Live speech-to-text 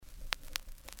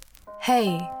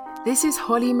Hey, this is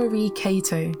Holly Marie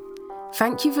Cato.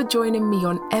 Thank you for joining me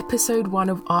on episode 1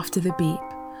 of After the Beep,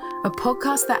 a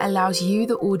podcast that allows you,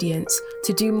 the audience,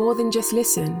 to do more than just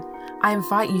listen. I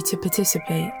invite you to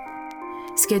participate.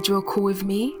 Schedule a call with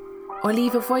me or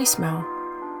leave a voicemail.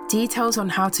 Details on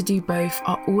how to do both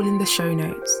are all in the show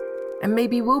notes, and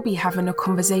maybe we'll be having a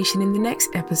conversation in the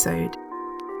next episode.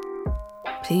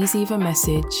 Please leave a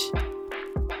message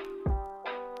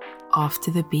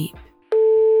after the beep.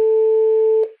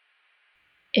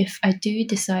 If I do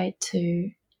decide to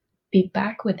be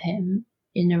back with him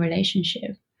in a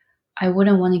relationship, I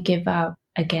wouldn't want to give up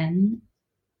again.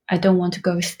 I don't want to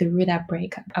go through that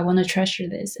breakup. I want to treasure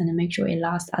this and make sure it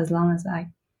lasts as long as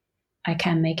I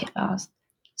can make it last.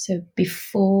 So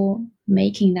before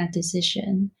making that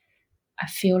decision, I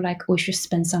feel like we should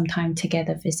spend some time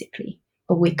together physically,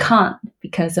 but we can't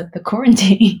because of the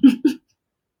quarantine.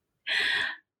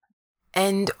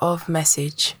 End of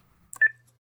message.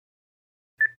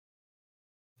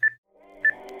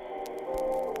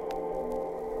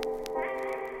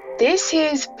 This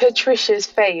is Patricia's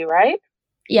Faye, right?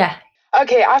 Yeah.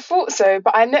 Okay, I thought so,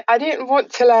 but I didn't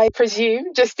want to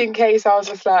presume just in case. I was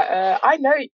just I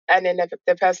know, and then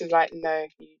the person's like, no,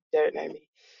 you don't know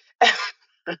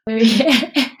me.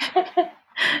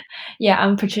 Yeah,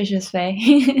 I'm Patricia's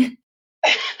Faye.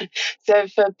 So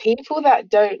for people that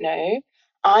don't know,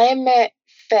 I met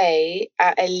Faye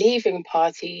at a leaving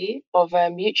party of a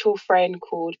mutual friend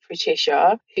called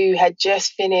Patricia, who had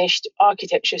just finished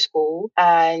architecture school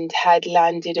and had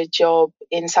landed a job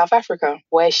in South Africa,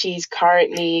 where she's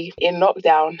currently in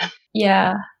lockdown.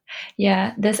 Yeah.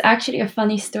 There's actually a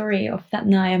funny story of that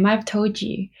night. I might have told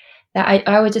you that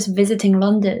I was just visiting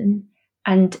London,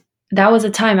 and that was a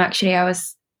time actually I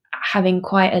was having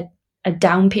quite a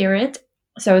down period.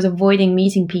 So I was avoiding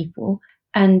meeting people.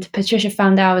 And Patricia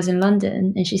found out I was in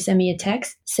London, and she sent me a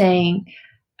text saying,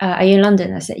 are you in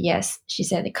London? I said, yes. She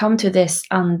said, come to this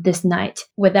on this night,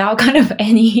 without kind of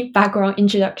any background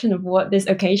introduction of what this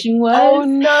occasion was. Oh,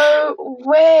 no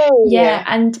way. Yeah.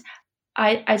 And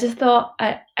I just thought,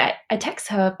 I text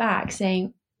her back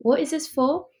saying, what is this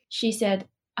for? She said,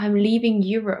 I'm leaving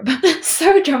Europe.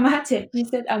 So dramatic. She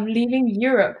said, I'm leaving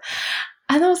Europe.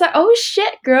 And I was like, oh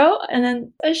shit, girl. And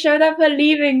then I showed up at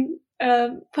leaving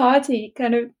party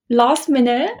kind of last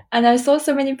minute. And I saw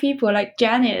so many people like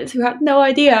Janice who had no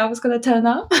idea I was going to turn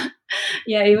up.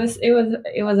 Yeah, it was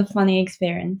a funny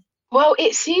experience. Well,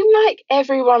 it seemed like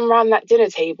everyone around that dinner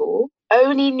table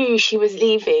only knew she was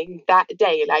leaving that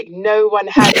day. Like, no one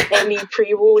had any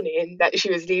pre-warning that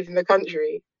she was leaving the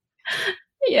country.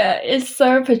 Yeah, it's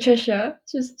so Patricia.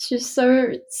 She's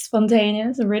so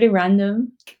spontaneous and really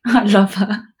random. I love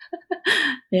her.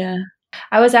 Yeah.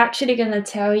 I was actually going to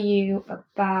tell you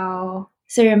about...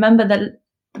 So remember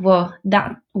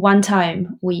that one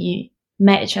time we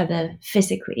met each other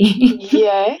physically?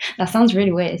 Yeah. That sounds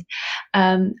really weird.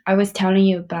 I was telling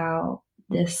you about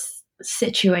this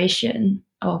situation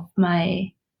of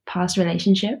my past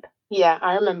relationship. Yeah,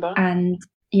 I remember. And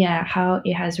yeah, how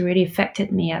it has really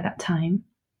affected me at that time.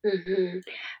 Mm-hmm.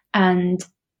 And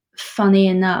funny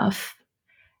enough,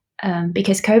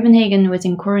 because Copenhagen was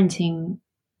in quarantine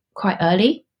quite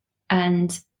early,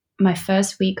 and my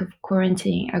first week of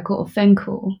quarantine, I got a phone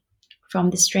call from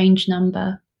the strange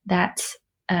number that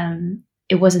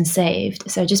it wasn't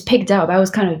saved. So I just picked up. I was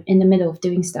kind of in the middle of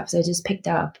doing stuff, so I just picked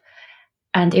up,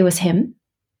 and it was him.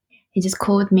 He just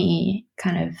called me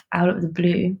kind of out of the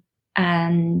blue,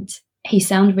 and he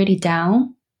sounded really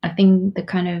down. I think the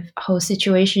kind of whole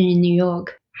situation in New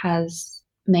York has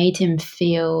made him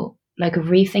feel like a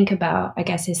rethink about, I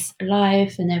guess, his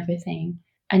life and everything.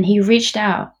 And he reached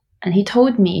out and he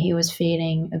told me he was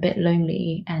feeling a bit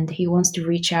lonely and he wants to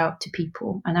reach out to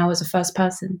people. And I was the first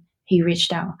person he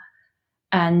reached out.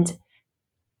 And,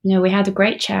 you know, we had a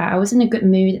great chat. I was in a good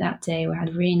mood that day. We had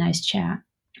a really nice chat.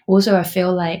 Also, I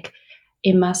feel like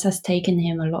it must have taken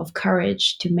him a lot of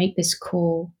courage to make this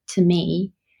call to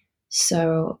me.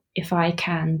 So if I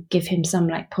can give him some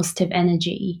like positive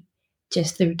energy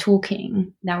just through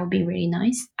talking, that would be really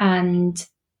nice. And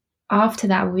after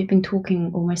that, we've been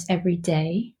talking almost every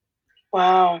day.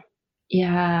 Wow.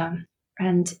 Yeah.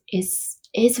 And it's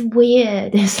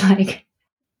weird. It's like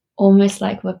almost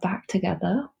like we're back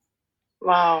together.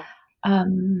 Wow.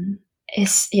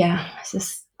 It's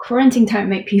just quarantine time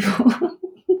make people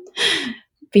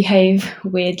behave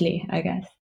weirdly, I guess.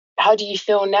 How do you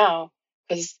feel now?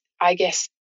 Because I guess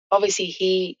obviously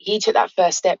he took that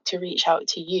first step to reach out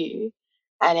to you,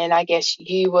 and then I guess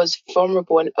you was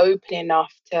vulnerable and open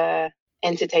enough to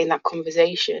entertain that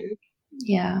conversation.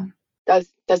 Yeah.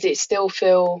 Does it still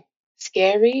feel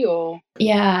scary or?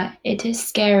 Yeah, it is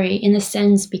scary in a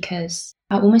sense because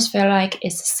I almost feel like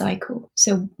it's a cycle.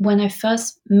 So when I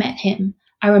first met him,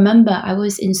 I remember I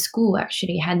was in school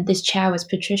actually, had this chat with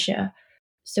Patricia.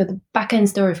 So the back end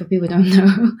story for people who don't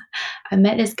know, I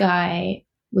met this guy.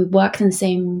 We worked on the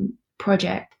same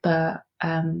project, but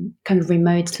kind of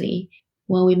remotely.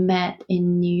 When we met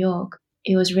in New York,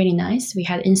 it was really nice. We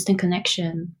had instant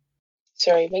connection.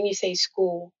 Sorry, when you say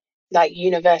school, like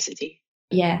university?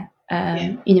 Yeah,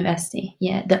 Yeah. university.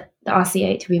 Yeah, the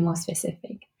RCA to be more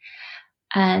specific.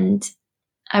 And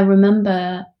I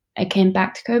remember I came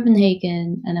back to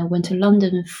Copenhagen and I went to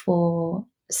London for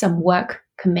some work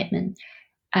commitment.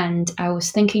 And I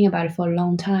was thinking about it for a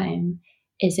long time.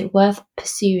 Is it worth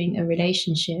pursuing a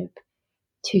relationship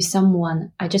to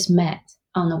someone I just met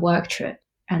on a work trip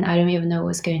and I don't even know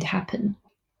what's going to happen?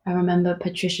 I remember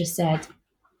Patricia said,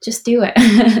 just do it.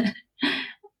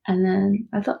 And then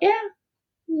I thought, yeah,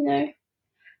 I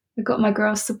got my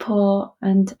girl's support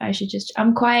and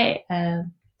I'm quite a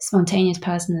spontaneous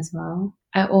person as well.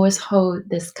 I always hold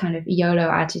this kind of YOLO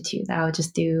attitude that I'll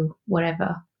just do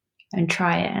whatever and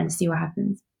try it and see what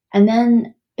happens. And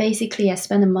then basically I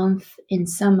spent a month in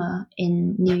summer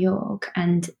in New York,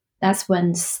 and that's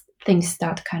when things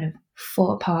start to kind of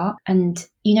fall apart. And,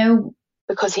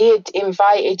 because he had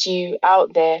invited you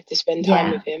out there to spend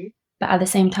time with him. But at the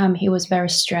same time, he was very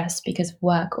stressed because of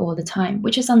work all the time,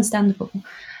 which is understandable.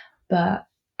 But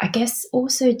I guess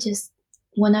also just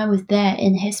when I was there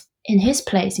in his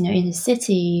place, in his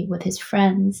city with his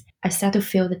friends, I started to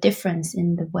feel the difference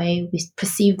in the way we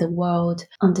perceive the world,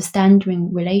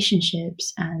 understanding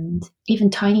relationships, and even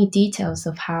tiny details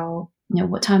of how,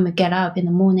 what time we get up in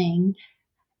the morning.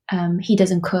 He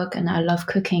doesn't cook and I love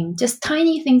cooking, just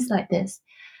tiny things like this.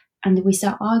 And we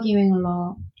start arguing a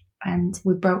lot, and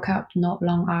we broke up not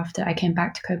long after I came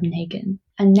back to Copenhagen.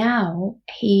 And now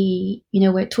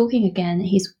we're talking again.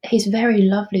 He's very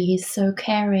lovely. He's so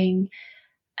caring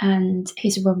and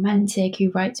he's romantic. He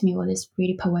writes me all this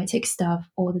really poetic stuff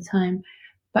all the time.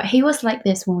 But he was like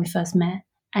this when we first met.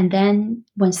 And then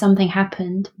when something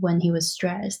happened, when he was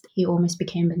stressed, he almost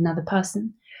became another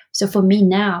person. So for me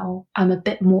now, I'm a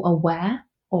bit more aware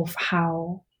of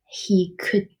how he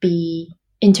could be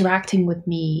interacting with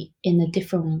me in a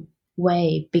different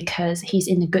way because he's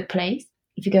in a good place,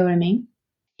 if you get what I mean.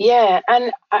 Yeah,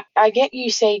 and I get you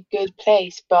say good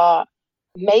place, but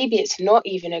maybe it's not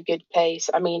even a good place.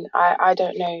 I mean, I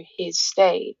don't know his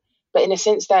state, but in a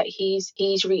sense that he's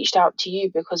reached out to you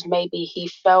because maybe he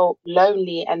felt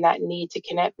lonely and that need to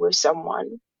connect with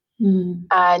someone.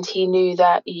 And he knew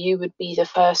that you would be the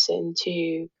person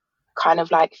to kind of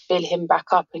like fill him back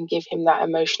up and give him that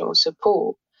emotional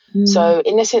support. So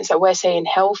in the sense that we're saying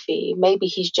healthy, maybe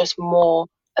he's just more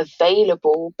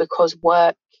available because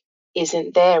work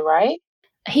isn't there, right?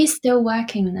 He's still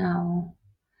working now.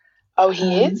 Oh,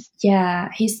 he is? Yeah,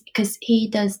 because he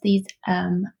does these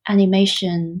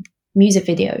animation music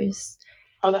videos.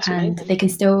 Oh, that's and amazing. They can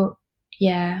still,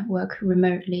 work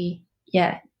remotely.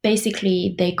 Yeah,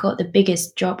 basically they got the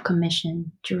biggest job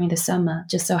commission during the summer.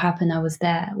 Just so happened I was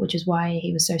there, which is why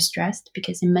he was so stressed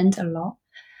because it meant a lot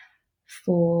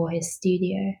for his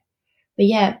studio. But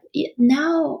yeah,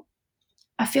 now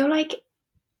I feel like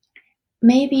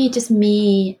maybe just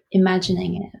me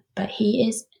imagining it, but he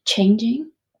is changing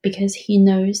because he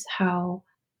knows how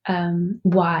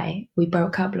why we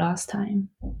broke up last time.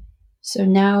 So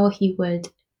now he would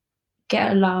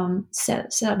get alarm,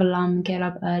 set up alarm, get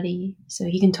up early so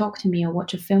he can talk to me or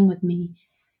watch a film with me.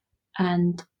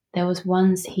 And there was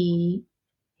once he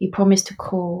promised to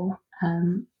call,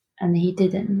 and he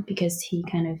didn't because he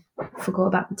kind of forgot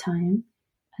about the time,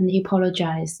 and he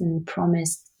apologized and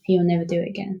promised he will never do it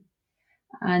again.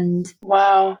 And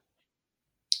wow,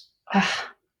 I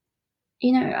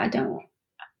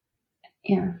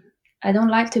don't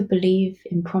like to believe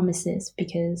in promises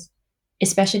because,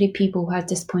 especially people who have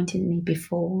disappointed me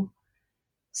before.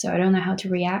 So I don't know how to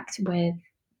react with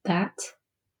that,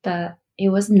 but it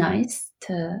was nice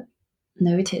to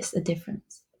notice a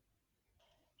difference.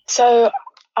 So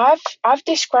I've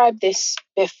described this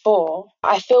before.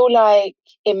 I feel like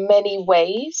in many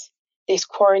ways this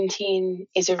quarantine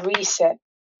is a reset,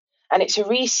 and it's a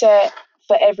reset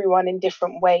for everyone in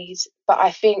different ways. But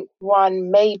I think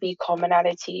one maybe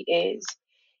commonality is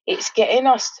it's getting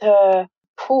us to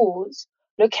pause,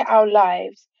 look at our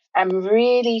lives, and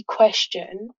really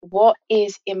question what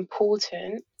is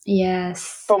important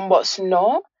from what's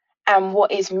not and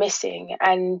what is missing,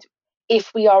 and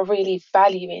if we are really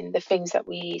valuing the things that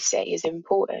we say is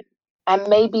important. And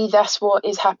maybe that's what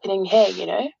is happening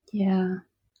here, Yeah.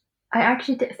 I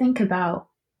actually did think about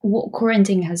what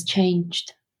quarantine has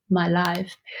changed my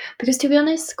life. Because to be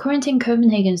honest, quarantine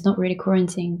Copenhagen is not really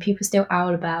quarantine. People still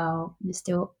out about, they're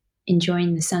still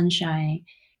enjoying the sunshine.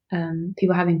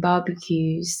 People having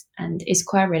barbecues, and it's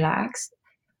quite relaxed.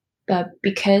 But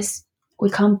because we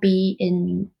can't be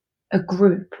in a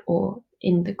group or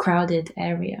in the crowded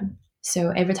area,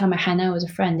 so every time I hang out with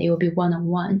a friend, it will be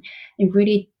one-on-one. It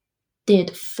really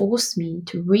did force me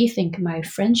to rethink my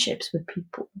friendships with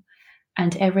people.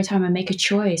 And every time I make a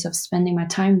choice of spending my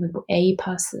time with a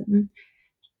person,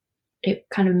 it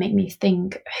kind of made me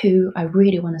think who I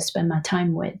really want to spend my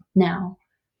time with now.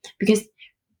 Because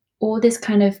all this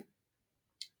kind of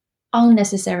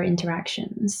unnecessary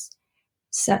interactions,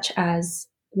 such as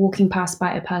walking past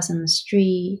by a person on the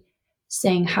street,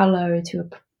 saying hello to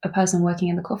a person working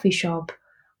in the coffee shop,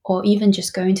 or even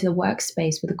just going to the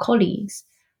workspace with the colleagues,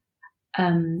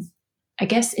 I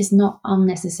guess is not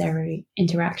unnecessary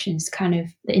interactions, kind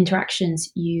of the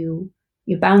interactions you're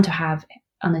bound to have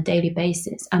on a daily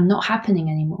basis are not happening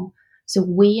anymore. So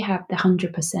we have the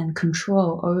 100%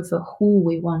 control over who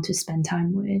we want to spend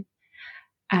time with.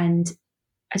 And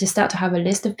I just start to have a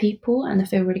list of people and I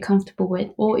feel really comfortable with,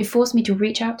 or it forced me to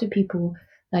reach out to people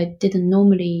that I didn't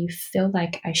normally feel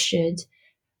like I should,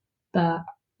 but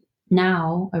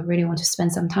now I really want to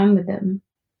spend some time with them.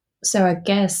 So I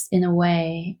guess in a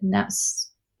way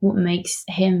that's what makes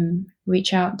him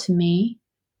reach out to me.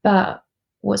 But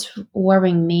what's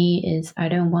worrying me is I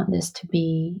don't want this to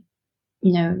be,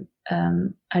 I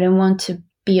don't want to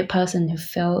be a person who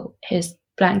filled his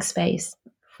blank space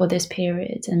for this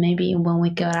period. And maybe when we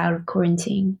get out of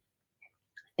quarantine,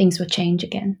 things will change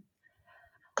again.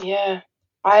 Yeah,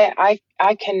 I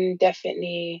can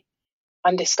definitely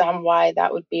understand why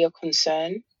that would be a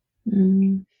concern.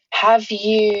 Have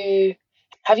you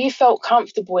felt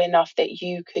comfortable enough that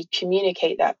you could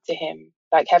communicate that to him?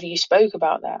 Like, have you spoke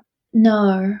about that?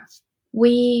 No,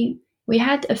 we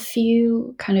had a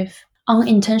few kind of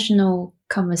unintentional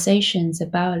conversations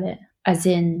about it. As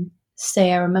in,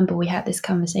 say, I remember we had this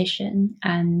conversation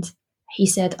and he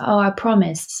said, "Oh, I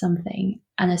promised something,"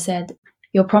 and I said,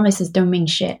 "Your promises don't mean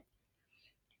shit."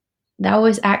 That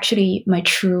was actually my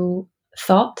true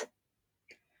thought,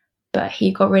 but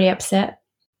he got really upset.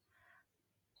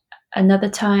 Another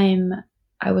time,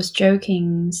 I was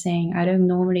joking, saying I don't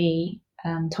normally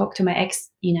talk to my ex,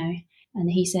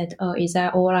 and he said, "Oh, is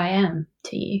that all I am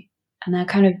to you?" And I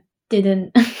kind of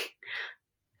didn't.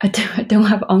 I don't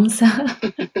have answer.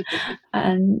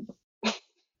 And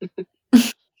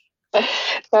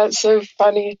that's so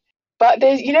funny. But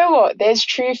there's, you know what? There's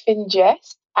truth in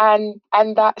jest, and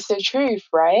that's the truth,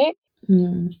 right?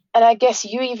 And I guess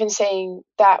you even saying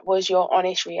that was your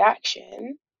honest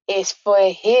reaction is for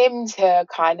him to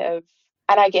kind of,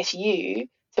 and I guess you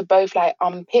to both like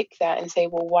unpick that and say,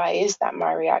 well, why is that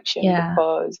my reaction? Yeah.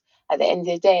 Because at the end of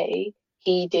the day,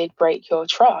 he did break your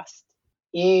trust.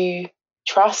 You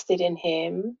trusted in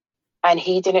him and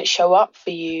he didn't show up for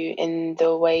you in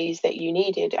the ways that you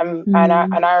needed. And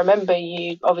I remember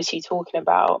you obviously talking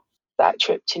about that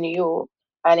trip to New York.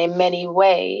 And in many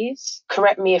ways,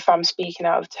 correct me if I'm speaking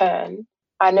out of turn,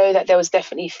 I know that there was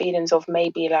definitely feelings of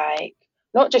maybe like,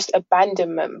 not just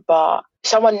abandonment, but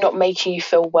someone not making you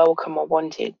feel welcome or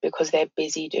wanted because they're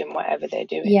busy doing whatever they're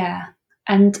doing. Yeah.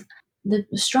 And the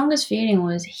strongest feeling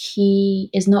was he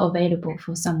is not available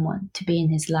for someone to be in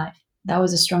his life. That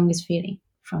was the strongest feeling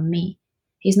from me.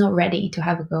 He's not ready to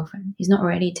have a girlfriend. He's not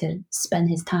ready to spend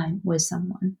his time with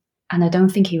someone. And I don't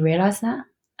think he realized that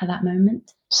at that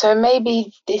moment. So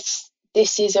maybe this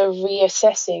is a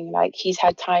reassessing, like he's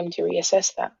had time to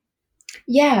reassess that.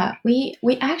 Yeah, we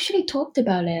actually talked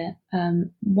about it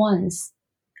once,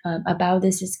 about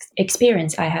this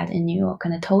experience I had in New York.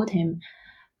 And I told him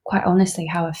quite honestly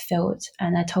how I felt.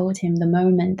 And I told him the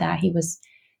moment that he was,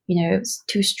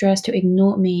 too stressed to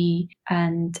ignore me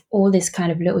and all this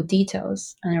kind of little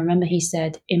details. And I remember he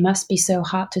said, "It must be so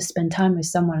hard to spend time with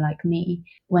someone like me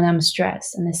when I'm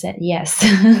stressed." And I said, yes,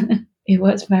 it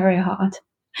was very hard.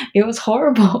 It was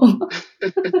horrible.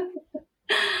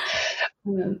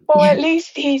 Well, at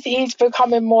least he's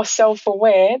becoming more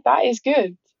self-aware. That is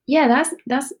good. Yeah,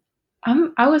 that's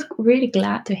I was really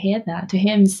glad to hear that, to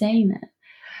hear him saying that.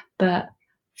 But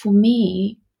for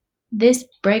me, this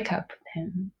breakup with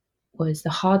him was the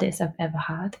hardest I've ever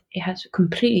had. It has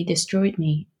completely destroyed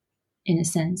me in a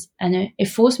sense, and it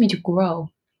forced me to grow,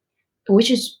 which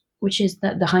is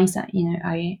the hindsight.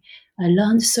 I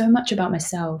learned so much about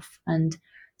myself and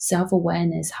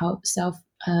self-awareness, how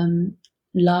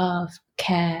love,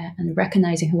 care, and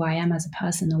recognizing who I am as a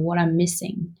person and what I'm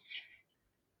missing.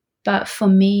 But for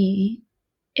me,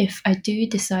 if I do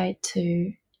decide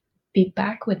to be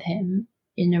back with him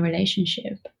in a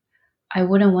relationship, I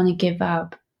wouldn't want to give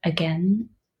up again.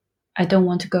 I don't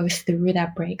want to go through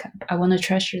that breakup. I want to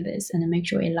treasure this and make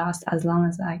sure it lasts as long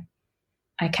as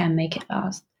I can make it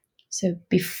last. So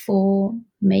before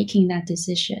making that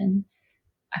decision,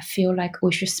 I feel like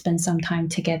we should spend some time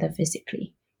together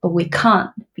physically, but we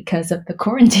can't because of the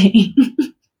quarantine.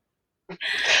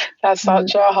 That's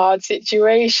such a hard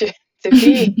situation to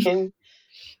be in.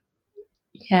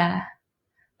 Yeah,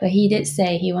 but he did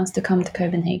say he wants to come to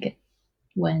Copenhagen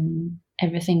when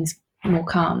everything's more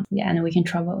calm. Yeah, and we can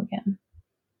travel again.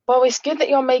 Well, it's good that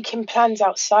you're making plans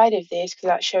outside of this because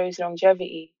that shows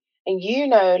longevity. And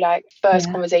like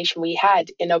first conversation we had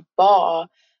in a bar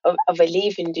of a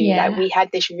leaving do, like we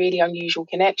had this really unusual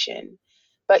connection.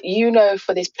 But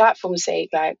for this platform's sake,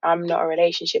 like I'm not a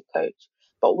relationship coach.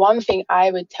 But one thing I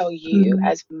would tell you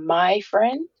as my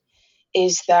friend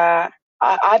is that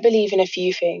I believe in a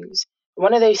few things.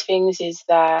 One of those things is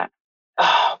that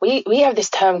we have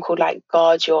this term called like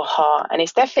guard your heart, and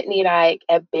it's definitely like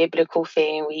a biblical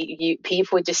thing.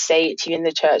 People would just say it to you in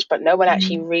the church, but no one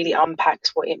actually really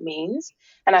unpacks what it means.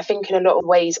 And I think in a lot of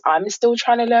ways, I'm still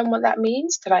trying to learn what that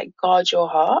means, to like guard your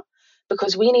heart,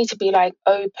 because we need to be like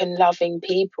open, loving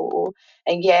people,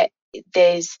 and yet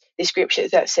there's the scripture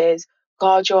that says,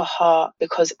 guard your heart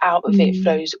because out of it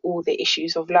flows all the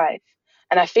issues of life.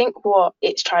 And I think what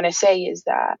it's trying to say is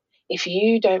that if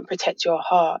you don't protect your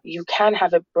heart, you can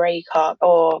have a breakup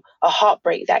or a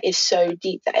heartbreak that is so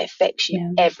deep that it affects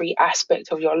you every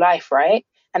aspect of your life, right?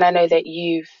 And I know that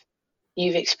you've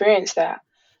experienced that.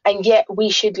 And yet we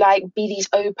should like be these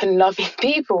open, loving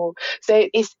people. So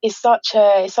it's such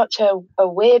a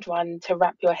weird one to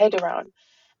wrap your head around.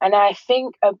 And I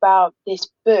think about this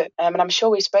book, and I'm sure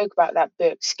we spoke about that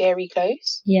book, Scary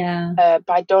Close,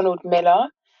 by Donald Miller.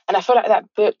 And I feel like that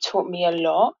book taught me a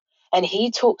lot. And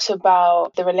he talks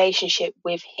about the relationship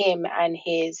with him and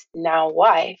his now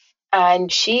wife. And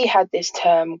she had this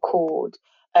term called,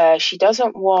 she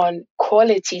doesn't want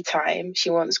quality time, she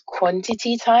wants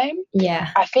quantity time. Yeah.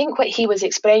 I think what he was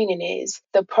explaining is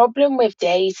the problem with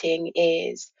dating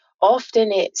is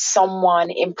often it's someone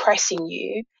impressing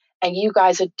you and you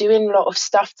guys are doing a lot of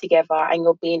stuff together and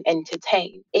you're being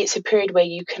entertained. It's a period where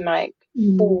you can like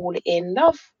fall in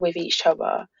love with each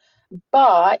other.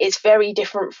 But it's very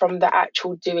different from the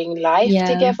actual doing life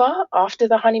together after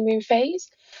the honeymoon phase.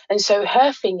 And so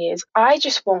her thing is, I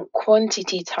just want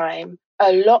quantity time,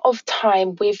 a lot of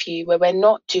time with you where we're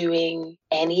not doing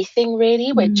anything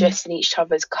really. We're just in each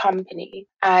other's company.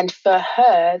 And for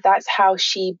her, that's how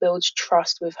she builds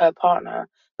trust with her partner,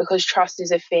 because trust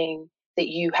is a thing that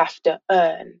you have to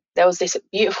earn. There was this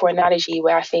beautiful analogy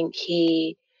where I think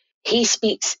he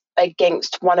speaks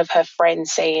against one of her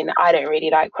friends saying, I don't really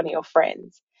like one of your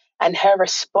friends. And her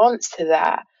response to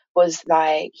that was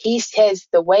like, he says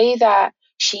the way that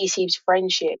she sees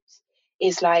friendships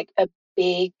is like a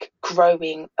big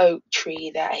growing oak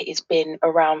tree that has been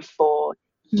around for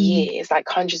years, like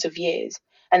hundreds of years.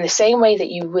 And the same way that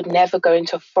you would never go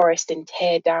into a forest and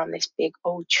tear down this big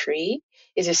old tree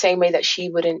is the same way that she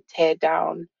wouldn't tear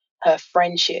down her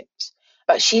friendships.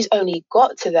 But she's only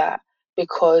got to that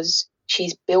because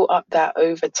she's built up that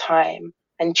over time,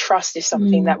 and trust is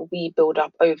something that we build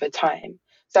up over time.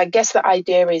 So I guess the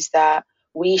idea is that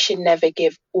we should never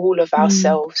give all of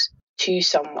ourselves to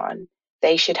someone.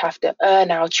 They should have to earn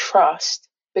our trust,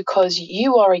 because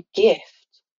you are a gift.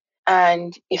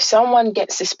 And if someone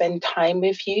gets to spend time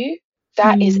with you,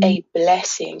 that is a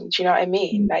blessing. Do you know what I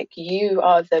mean? Like, you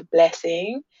are the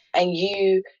blessing, and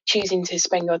you choosing to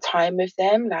spend your time with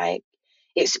them, like,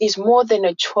 it's more than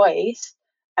a choice.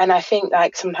 And I think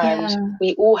like sometimes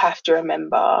we all have to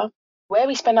remember where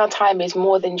we spend our time is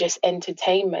more than just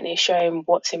entertainment. It's showing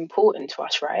what's important to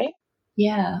us, right?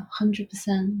 Yeah,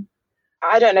 100%.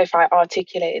 I don't know if I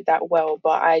articulated that well,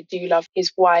 but I do love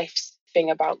his wife's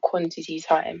thing about quantity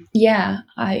time. Yeah,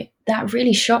 that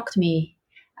really shocked me.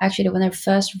 Actually, when I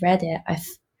first read it,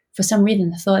 for some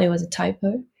reason I thought it was a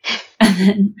typo. And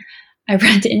then I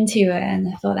read into it and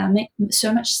I thought that makes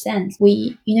so much sense.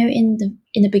 We, in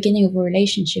the beginning of a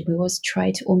relationship, we always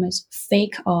try to almost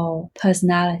fake our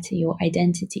personality or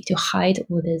identity to hide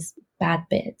all these bad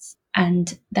bits.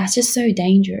 And that's just so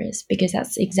dangerous, because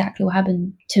that's exactly what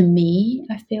happened to me,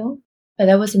 I feel. But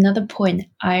there was another point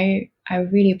I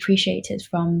really appreciated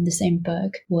from the same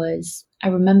book was, I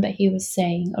remember he was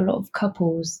saying a lot of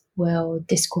couples will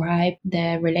describe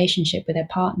their relationship with their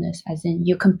partners as in,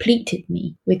 you completed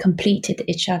me, we completed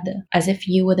each other, as if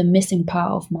you were the missing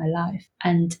part of my life.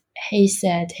 And he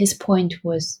said his point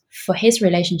was, for his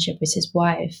relationship with his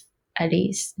wife, at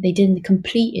least, they didn't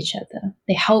complete each other.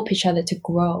 They help each other to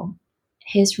grow.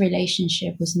 His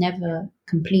relationship was never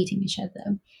completing each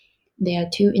other. They are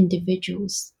two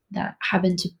individuals that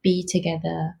happen to be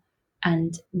together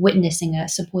and witnessing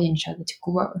us, supporting each other to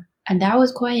grow. And that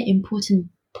was quite an important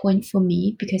point for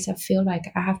me, because I feel like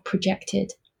I have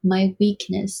projected my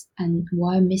weakness and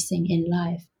what I'm missing in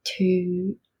life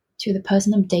to the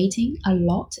person I'm dating a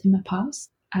lot in my past,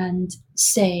 and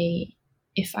say,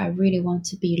 if I really want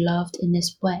to be loved in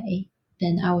this way,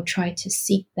 then I will try to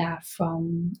seek that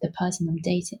from the person I'm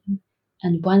dating.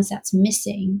 And once that's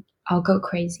missing, I'll go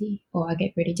crazy, or I'll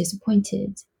get really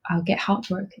disappointed, I'll get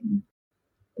heartbroken.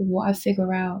 But what I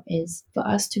figure out is, for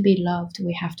us to be loved,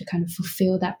 we have to kind of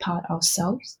fulfill that part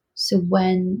ourselves. So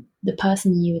when the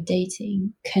person you are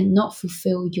dating cannot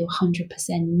fulfill your 100%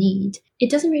 need,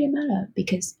 it doesn't really matter,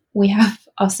 because we have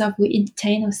ourselves, we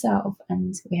entertain ourselves,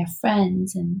 and we have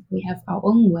friends, and we have our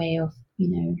own way of,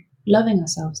 loving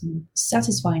ourselves and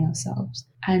satisfying ourselves.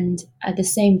 And at the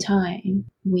same time,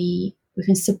 we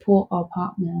can support our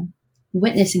partner,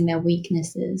 witnessing their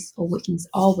weaknesses, or witness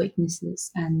our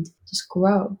weaknesses, and just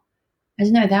grow. I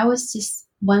don't know, that was just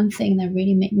one thing that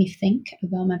really made me think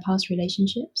about my past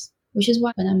relationships, which is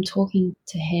why when I'm talking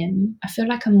to him, I feel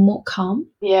like I'm more calm.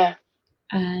 Yeah.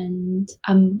 And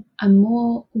I'm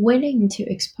more willing to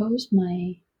expose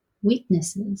my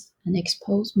weaknesses and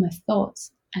expose my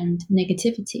thoughts and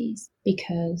negativities,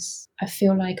 because I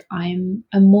feel like I'm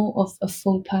more of a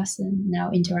full person now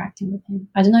interacting with him.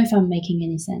 I don't know if I'm making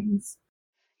any sense.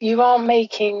 You are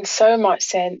making so much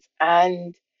sense,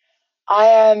 and I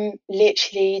am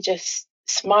literally just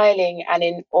smiling and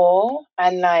in awe,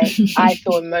 and like I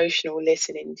feel emotional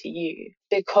listening to you,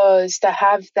 because to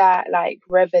have that like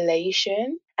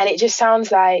revelation, and it just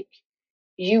sounds like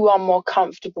you are more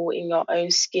comfortable in your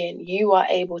own skin. You are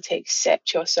able to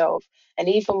accept yourself. And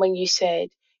even when you said,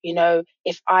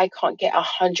 if I can't get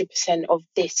 100% of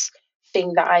this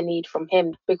thing that I need from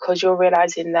him, because you're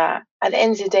realizing that at the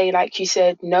end of the day, like you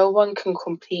said, no one can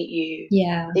complete you.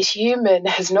 Yeah. This human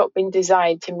has not been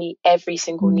designed to meet every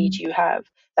single need you have.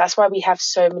 That's why we have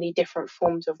so many different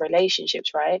forms of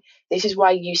relationships, right? This is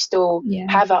why you still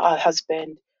have a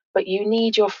husband, but you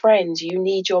need your friends, you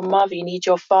need your mother, you need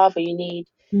your father, you need,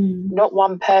 not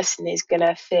one person is going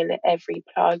to fill every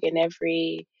plug and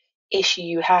every issue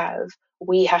you have.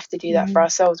 We have to do that for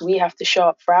ourselves. We have to show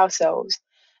up for ourselves.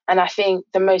 And I think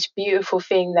the most beautiful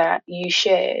thing that you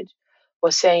shared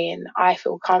was saying, I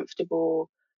feel comfortable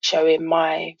showing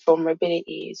my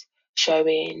vulnerabilities,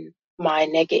 showing my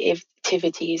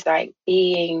negativities, like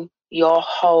being your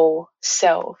whole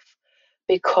self,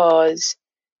 because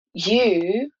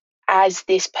you, as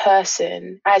this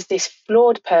person, as this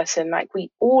flawed person, like we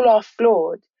all are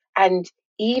flawed, and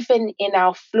even in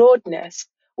our flawedness,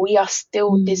 we are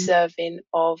still deserving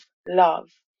of love.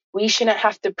 We shouldn't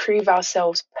have to prove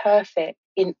ourselves perfect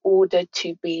in order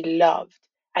to be loved,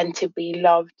 and to be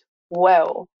loved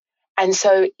well. And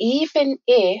so even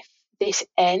if this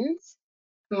ends,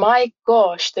 my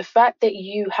gosh, the fact that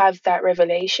you have that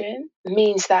revelation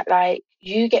means that like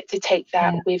you get to take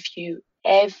that with you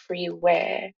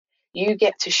everywhere. You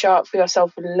get to show up for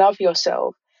yourself and love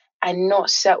yourself, and not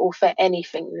settle for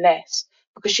anything less.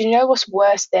 Because you know what's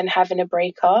worse than having a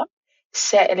breakup?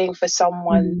 Settling for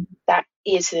someone that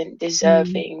isn't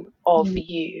deserving of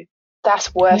you.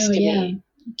 That's worse to me.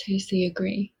 I totally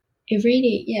agree. It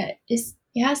really, it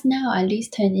has now at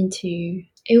least turned into,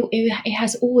 it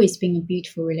has always been a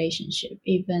beautiful relationship,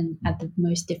 even at the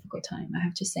most difficult time, I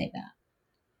have to say that.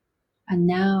 And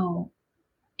now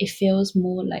it feels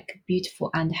more like a beautiful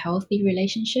and healthy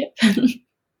relationship.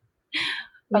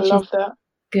 I love that.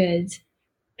 Good.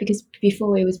 Because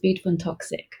before it was beautiful and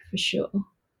toxic, for sure.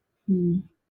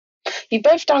 You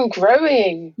both done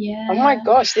growing. Yeah. Oh my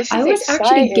gosh, this is I was exciting.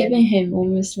 actually giving him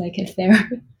almost like a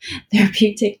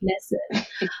therapeutic lesson,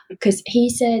 because he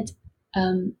said,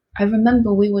 I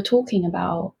remember we were talking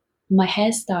about my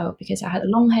hairstyle, because I had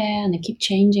long hair and I keep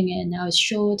changing it, and now it's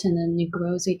short and then it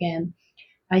grows again.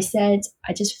 I said,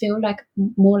 I just feel like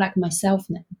more like myself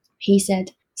now. He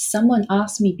said, someone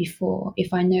asked me before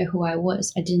if I know who I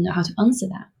was. I didn't know how to answer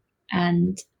that.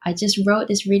 And I just wrote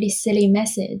this really silly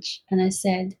message, and I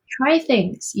said, try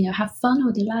things, have fun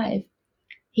with life.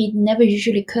 He'd never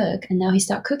usually cook, and now he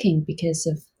started cooking because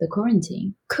of the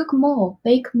quarantine. Cook more,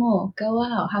 bake more, go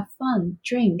out, have fun,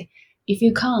 drink. If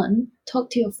you can't, talk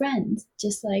to your friends.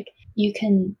 Just like you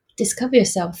can discover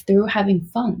yourself through having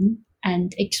fun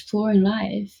and exploring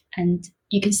life, and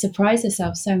you can surprise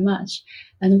yourself so much.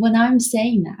 And when I'm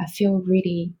saying that, I feel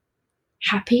really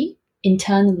happy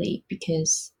internally,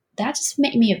 because that just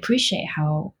made me appreciate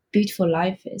how beautiful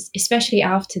life is, especially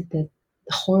after the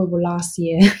horrible last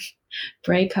year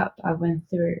breakup I went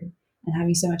through, and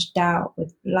having so much doubt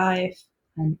with life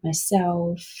and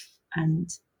myself. And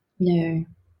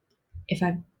if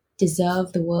I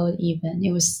deserve the world even.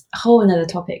 It was a whole another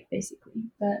topic basically.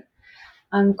 But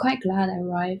I'm quite glad I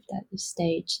arrived at the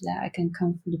stage that I can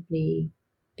comfortably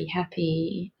be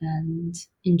happy and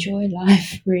enjoy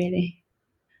life really.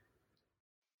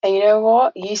 And you know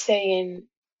what? You saying,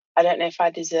 I don't know if I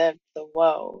deserve the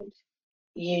world.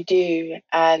 You do,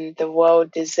 and the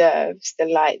world deserves the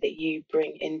light that you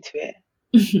bring into it.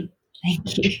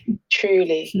 Thank you.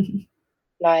 Truly.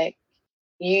 Like,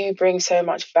 you bring so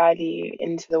much value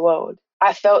into the world.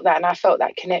 I felt that, and I felt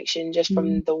that connection just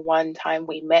from the one time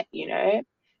we met, you know?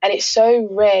 And it's so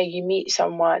rare you meet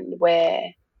someone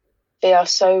where they are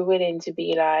so willing to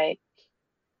be like,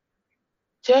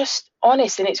 just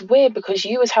honest. And it's weird because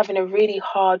you was having a really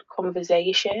hard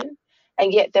conversation,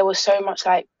 and yet there was so much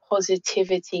like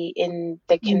positivity in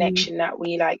the connection that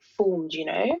we like formed, you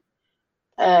know?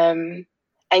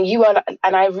 And you are,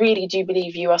 and I really do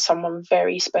believe you are someone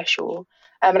very special.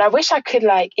 And I wish I could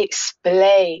like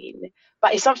explain,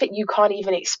 but it's something you can't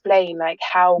even explain, like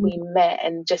how we met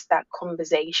and just that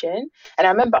conversation. And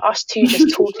I remember us two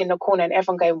just talking in the corner and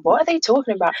everyone going, what are they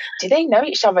talking about? Do they know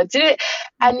each other?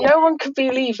 And no one could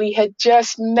believe we had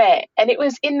just met. And it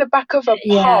was in the back of a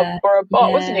pub or a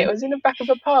bar, wasn't it? It was in the back of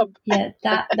a pub. Yeah,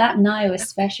 that night was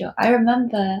special. I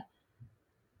remember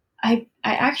I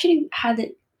actually had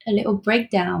a little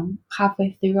breakdown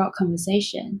halfway through our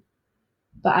conversation,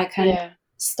 but I kind of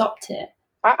stopped it.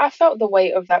 I felt the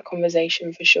weight of that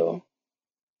conversation for sure.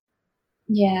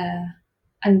 Yeah.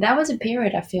 And that was a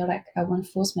period I feel like I want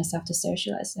to force myself to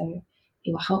socialize, so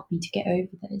it will help me to get over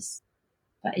this.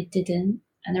 But it didn't.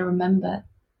 And I remember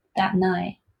that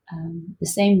night, the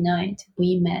same night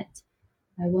we met,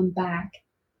 I went back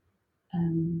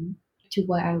to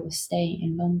where I was staying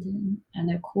in London,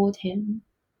 and I called him,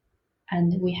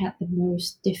 and we had the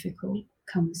most difficult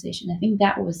conversation. I think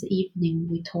that was the evening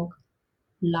we talked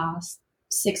last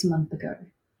 6 months ago.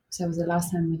 So it was the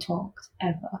last time we talked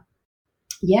ever.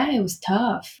 Yeah, it was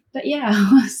tough. But yeah,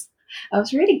 I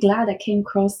was really glad I came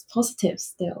across positive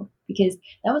still, because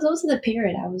that was also the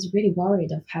period I was really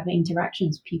worried of having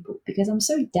interactions with people, because I'm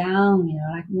so down, you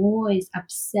know, like I'm always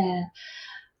upset,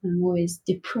 I'm always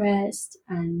depressed,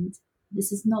 and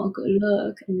this is not a good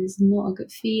look and this is not a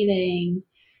good feeling.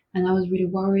 And I was really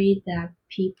worried that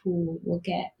people will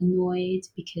get annoyed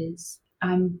because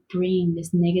I'm bringing this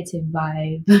negative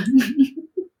vibe.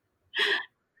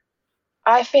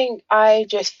 I think I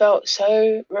just felt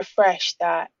so refreshed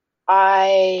that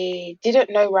I didn't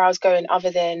know where I was going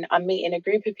other than I'm meeting a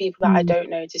group of people that I don't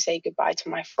know to say goodbye to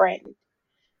my friend.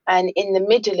 And in the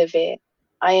middle of it,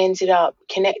 I ended up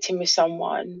connecting with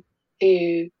someone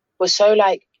who was so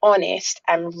like honest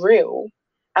and real.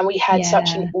 And we had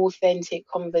such an authentic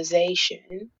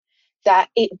conversation that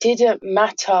it didn't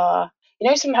matter. You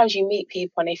know, sometimes you meet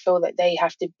people and they feel that they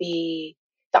have to be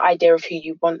the idea of who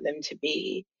you want them to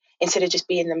be instead of just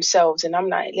being themselves. And I'm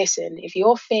like, listen, if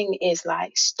your thing is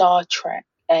like Star Trek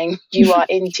and you are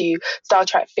into Star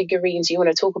Trek figurines, you want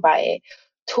to talk about it,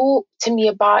 talk to me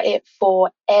about it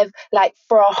forever, like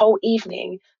for a whole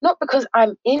evening. Not because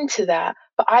I'm into that,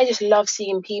 but I just love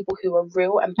seeing people who are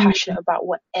real and passionate about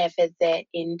whatever they're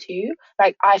into.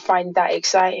 Like, I find that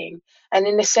exciting. And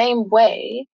in the same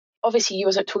way, obviously you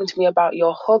wasn't talking to me about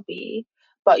your hobby,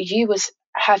 but you was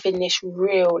having this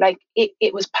real, like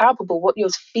it was palpable what you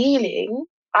was feeling.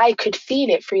 I could feel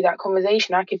it through that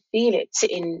conversation. I could feel it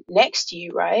sitting next to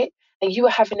you, right? And you were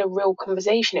having a real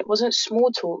conversation. It wasn't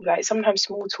small talk. Like sometimes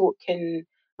small talk can,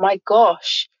 my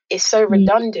gosh, it's so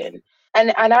redundant.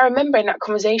 And I remember in that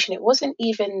conversation, it wasn't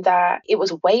even that it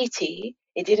was weighty.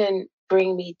 It didn't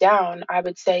bring me down. I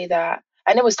would say that,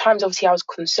 and there was times obviously I was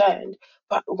concerned,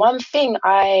 but one thing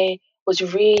I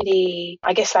was really,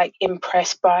 I guess, like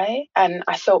impressed by and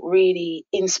I felt really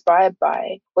inspired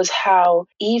by was how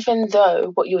even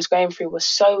though what you was going through was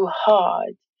so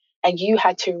hard and you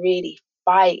had to really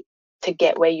fight to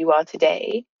get where you are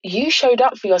today, you showed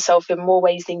up for yourself in more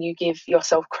ways than you give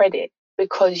yourself credit,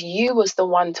 because you was the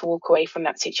one to walk away from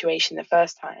that situation the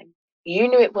first time. You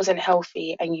knew it wasn't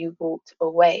healthy and you walked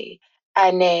away.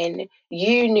 And then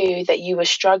you knew that you were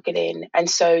struggling. And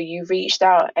so you reached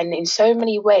out. And in so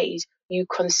many ways, you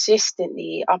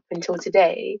consistently, up until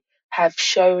today, have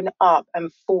shown up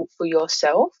and fought for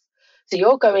yourself. So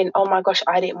you're going, oh my gosh,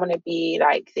 I didn't want to be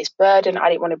like this burden. I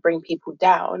didn't want to bring people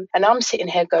down. And I'm sitting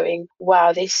here going,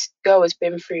 wow, this girl has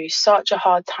been through such a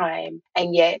hard time.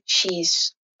 And yet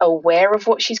she's aware of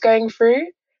what she's going through.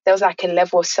 There was like a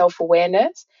level of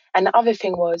self-awareness. And the other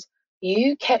thing was,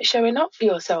 you kept showing up for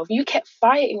yourself. You kept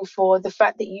fighting for the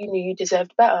fact that you knew you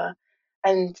deserved better.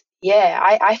 And yeah,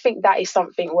 I think that is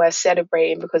something worth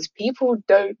celebrating, because people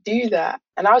don't do that.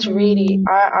 And I was really,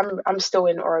 I'm still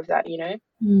in awe of that, you know?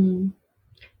 Mm.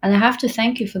 And I have to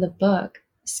thank you for the book,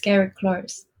 Scary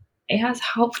Clothes. It has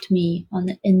helped me on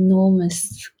an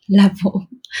enormous level.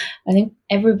 I think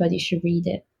everybody should read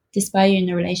it, despite you're in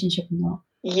a relationship or not.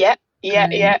 Yeah, yeah,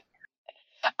 Um, yeah.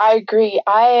 I agree.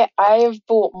 I've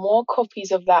bought more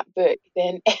copies of that book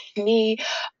than any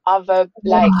other.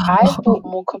 Like, I've bought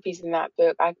wow. more copies than that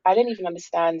book. I didn't even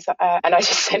understand, so, and I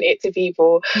just sent it to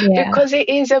people Yeah. because it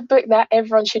is a book that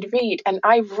everyone should read. And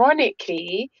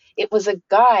ironically, it was a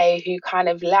guy who kind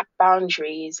of lacked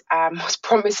boundaries and was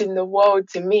promising the world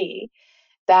to me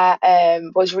that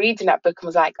was reading that book and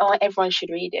was like, "Oh, everyone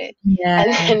should read it." Yeah.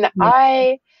 And then Yeah.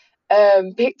 I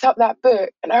picked up that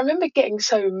book, and I remember getting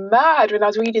so mad when I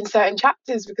was reading certain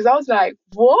chapters because I was like,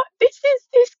 "What? This is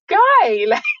this guy!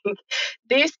 Like,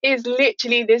 this is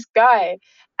literally this guy."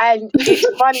 And it's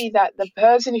funny that the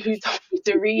person who told me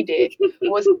to read it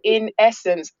was, in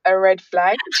essence, a red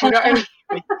flag. Do you know what I mean?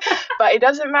 But it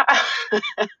doesn't matter.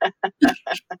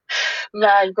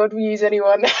 Man, God will use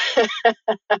anyone.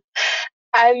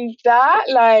 And that,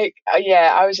 like,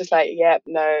 yeah, I was just like, yeah,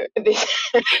 no.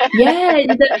 Yeah.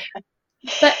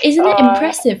 But isn't it uh,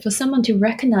 impressive for someone to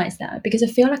recognize that? Because I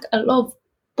feel like a lot of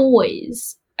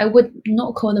boys, I would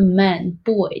not call them men,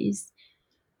 boys,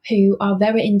 who are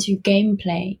very into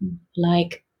gameplay,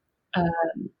 like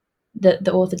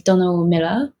the author Donald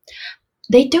Miller,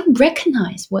 they don't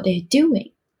recognize what they're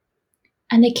doing.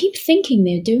 And they keep thinking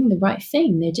they're doing the right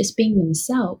thing. They're just being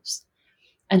themselves.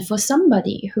 And for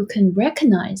somebody who can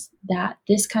recognize that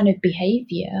this kind of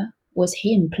behavior was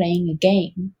him playing a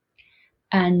game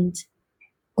and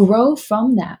grow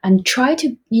from that and try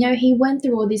to, he went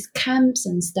through all these camps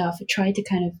and stuff, tried to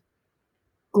kind of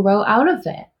grow out of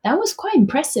it. That was quite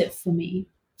impressive for me.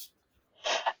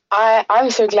 I'm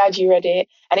so glad you read it.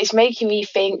 And it's making me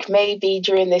think maybe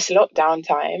during this lockdown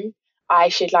time, I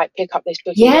should like pick up this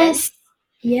book again. Yes.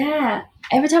 Yeah.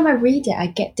 Every time I read it, I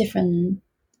get different,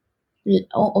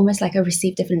 almost like I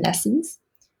receive different lessons,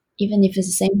 even if it's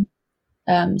the same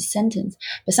sentence.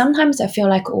 But sometimes I feel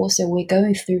like also we're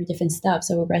going through different stuff,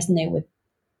 so we resonate with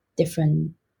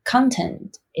different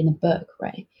content in a book,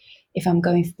 right? If I'm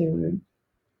going through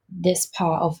this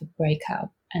part of a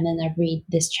breakup and then I read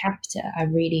this chapter, I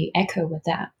really echo with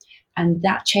that. And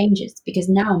that changes because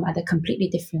now I'm at a completely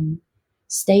different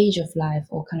stage of life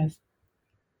or kind of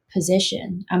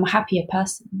position. I'm a happier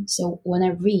person. So when I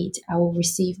read, I will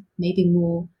receive maybe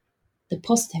more the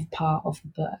positive part of the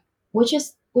book, which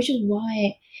is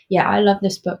why, yeah, I love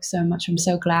this book so much. I'm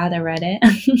so glad I read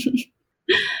it.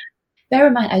 Bear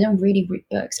in mind, I don't really read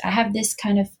books. I have this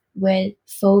kind of weird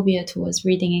phobia towards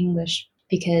reading English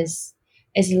because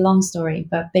it's a long story,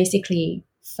 but basically,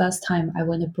 first time I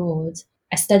went abroad,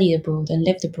 I studied abroad and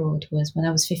lived abroad was when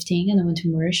I was 15 and I went to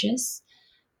Mauritius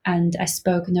and I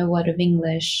spoke no word of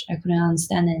English. I couldn't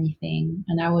understand anything.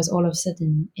 And I was all of a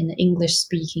sudden in an English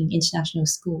speaking international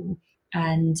school.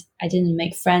 And I didn't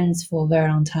make friends for a very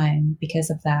long time because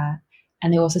of that.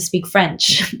 And they also speak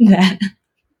French there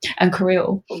and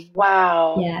Creole.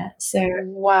 Wow. Yeah. So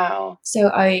Wow. so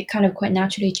I kind of quite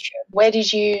naturally chose Where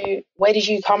did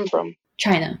you come from?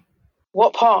 China.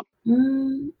 What part?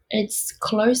 It's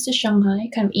close to Shanghai,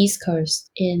 kind of East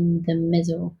Coast in the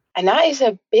middle. And that is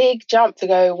a big jump to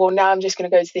go, well, now I'm just going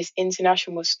to go to this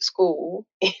international school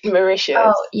in Mauritius.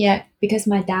 Oh, yeah, because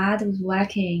my dad was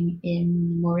working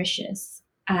in Mauritius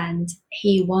and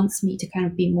he wants me to kind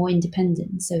of be more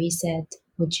independent. So he said,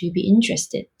 would you be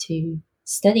interested to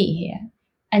study here?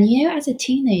 And as a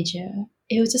teenager,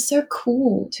 it was just so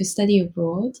cool to study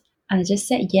abroad. And I just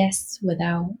said yes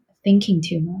without thinking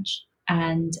too much.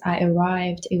 And I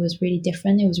arrived, it was really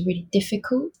different. It was really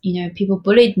difficult. People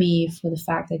bullied me for the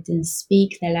fact that I didn't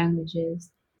speak their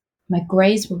languages. My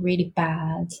grades were really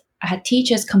bad. I had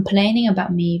teachers complaining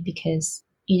about me because,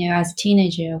 as a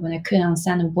teenager, when I couldn't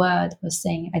understand a word, I was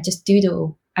saying I just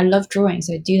doodle. I love drawing,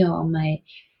 so I doodle on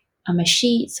my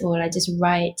sheets, or I just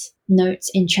write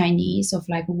notes in Chinese of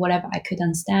like whatever I could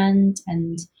understand.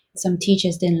 And some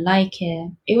teachers didn't like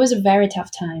it. It was a very tough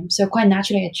time. So quite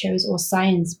naturally, I chose all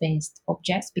science-based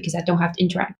objects because I don't have to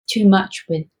interact too much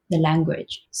with the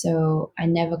language. So I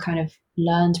never kind of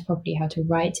learned properly how to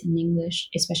write in English,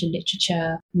 especially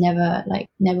literature.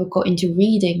 Never got into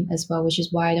reading as well, which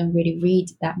is why I don't really read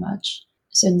that much.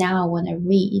 So now when I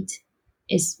read,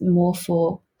 it's more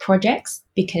for projects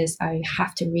because I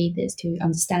have to read this to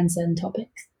understand certain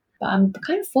topics. But I'm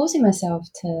kind of forcing myself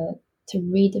to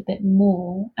read a bit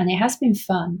more, and it has been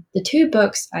fun. The two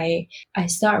books I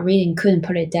started reading couldn't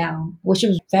put it down, which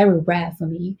was very rare for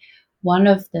me. One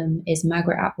of them is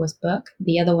Margaret Atwood's book.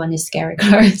 The other one is Scary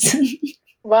Clothes.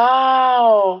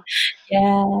 Wow.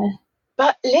 Yeah.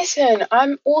 But listen,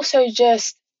 I'm also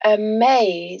just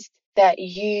amazed that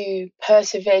you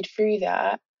persevered through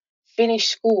that, finished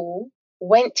school,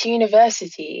 went to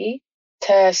university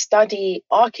to study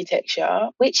architecture,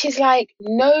 which is like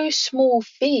no small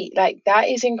feat. Like, that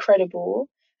is incredible.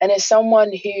 And as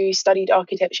someone who studied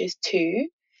architecture too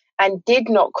and did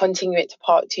not continue it to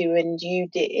part two, and you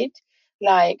did,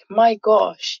 like, my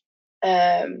gosh,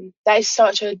 that is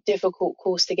such a difficult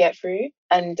course to get through.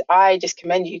 And I just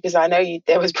commend you, because I know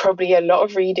there was probably a lot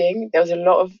of reading, there was a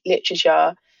lot of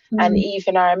literature. And Mm,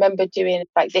 even I remember doing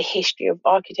like the history of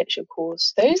architecture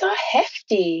course. Those are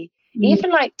hefty. mm,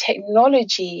 Even like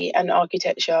technology and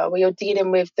architecture, where you're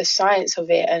dealing with the science of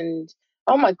it, and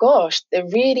oh my gosh, the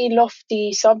really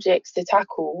lofty subjects to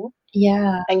tackle,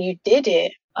 yeah. and you did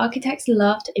it. Architects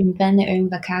love to invent their own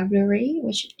vocabulary,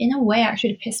 which in a way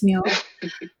actually pissed me off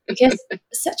because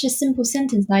such a simple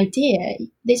sentence idea,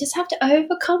 they just have to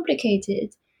overcomplicate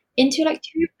it into like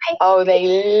two pages.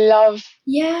 Oh,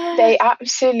 Yeah, they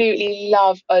absolutely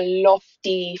love a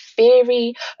lofty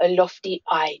theory, a lofty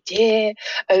idea.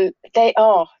 They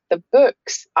are the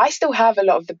books. I still have a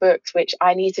lot of the books, which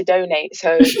I need to donate.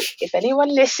 So if anyone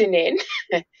listening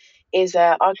is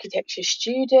an architecture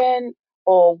student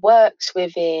or works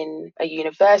within a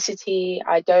university,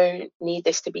 I don't need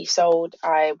this to be sold.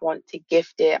 I want to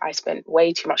gift it. I spent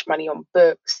way too much money on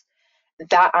books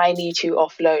that I need to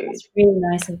offload. that's really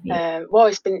nice of you. Well,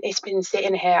 it's been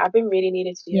sitting here. I've been really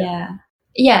needing to do that. Yeah.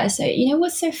 Yeah, so you know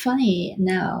what's so funny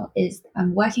now is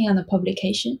I'm working on a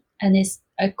publication and it's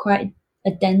a quite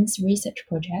a dense research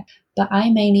project, but I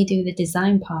mainly do the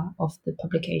design part of the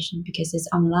publication because it's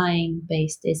online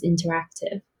based, it's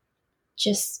interactive.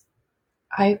 Just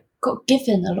I got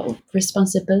given a lot of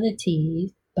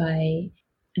responsibility by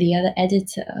the other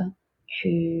editor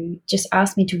who just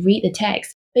asked me to read the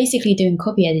text, basically doing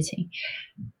copy editing.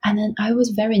 And then I was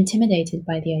very intimidated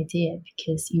by the idea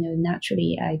because, you know,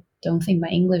 naturally I don't think my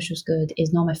English was good.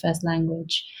 It's not my first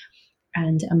language.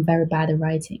 And I'm very bad at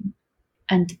writing.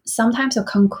 And sometimes I'll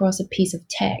come across a piece of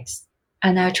text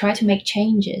and I'll try to make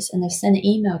changes and I'll send an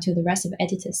email to the rest of the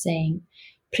editors saying,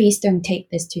 please don't take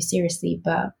this too seriously,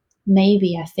 but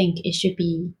maybe I think it should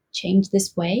be changed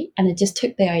this way. And I just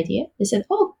took the idea. They said,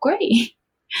 oh, great.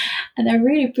 And I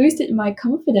really boosted my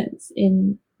confidence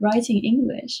in writing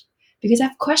English because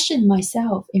I've questioned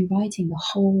myself in writing the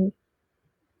whole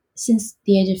since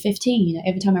the age of 15. You know,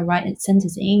 every time I write a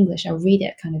sentence in English, I'll read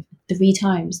it kind of 3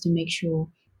 times to make sure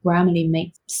grammarly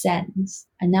makes sense.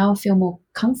 And now I feel more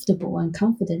comfortable and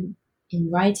confident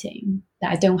in writing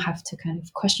that I don't have to kind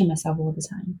of question myself all the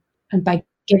time. And by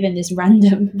given this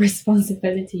random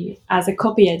responsibility as a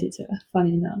copy editor,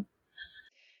 funny enough.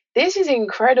 This is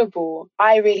incredible.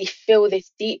 I really feel this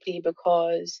deeply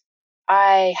because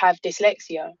I have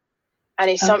dyslexia, and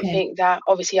it's Okay. something that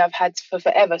obviously I've had for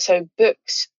forever. So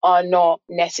books are not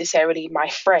necessarily my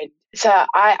friend. So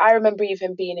I remember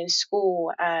even being in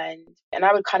school, and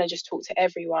I would kind of just talk to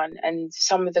everyone. And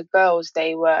some of the girls,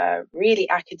 they were really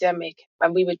academic,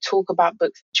 and we would talk about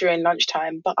books during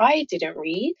lunchtime, but I didn't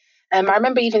read. I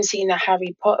remember even seeing the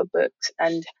Harry Potter books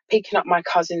and picking up my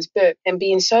cousin's book and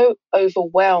being so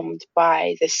overwhelmed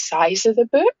by the size of the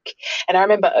book. And I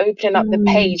remember opening up the Mm,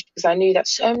 page because I knew that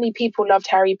so many people loved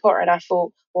Harry Potter, and I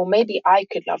thought, well, maybe I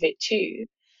could love it too.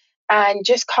 And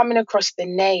just coming across the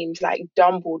names like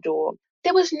Dumbledore,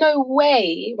 there was no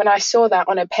way when I saw that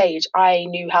on a page I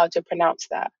knew how to pronounce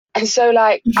that. And so,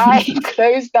 like, I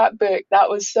closed that book. That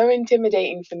was so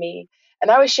intimidating for me. And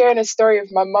I was sharing a story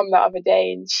with my mum the other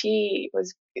day, and she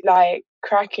was like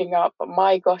cracking up. But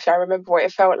my gosh, I remember what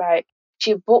it felt like.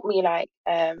 She bought me like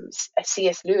a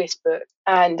C.S. Lewis book,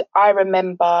 and I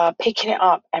remember picking it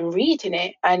up and reading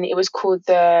it, and it was called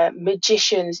The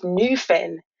Magician's New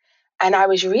Fen. And I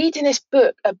was reading this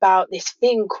book about this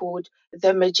thing called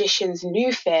the Magician's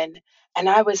New Fin. And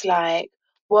I was like,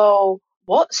 well,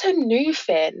 what's a new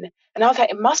fin? And I was like,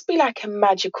 it must be like a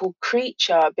magical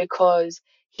creature because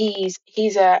he's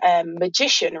a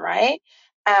magician, right?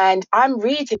 And I'm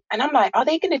reading and I'm like, are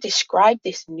they going to describe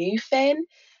this new fin?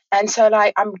 And so,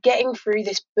 like, I'm getting through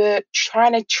this book,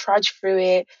 trying to trudge through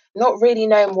it, not really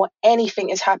knowing what anything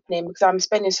is happening because I'm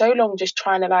spending so long just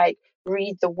trying to like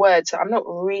read the words. So I'm not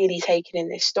really taking in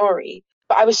this story.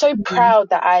 But I was so mm,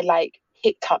 proud that I like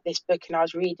picked up this book and I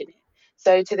was reading it.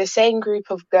 So to the same group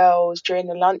of girls during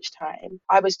the lunchtime,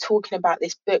 I was talking about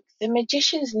this book, The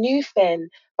Magician's New Fin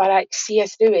by like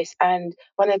C.S. Lewis. And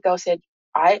one of the girls said,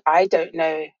 I don't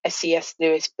know a C.S.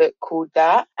 Lewis book called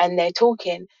that. And they're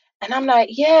talking. And I'm like,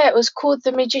 yeah, it was called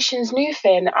The Magician's New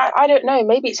Fin. I don't know.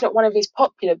 Maybe it's not one of his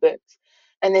popular books.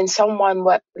 And then someone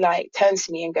like turns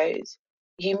to me and goes,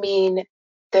 you mean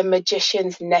the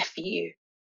magician's nephew?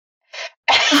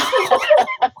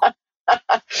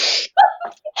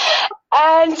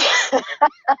 And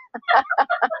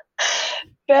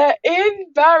the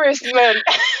embarrassment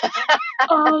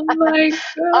Oh my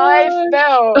I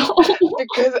felt god.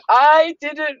 because I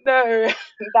didn't know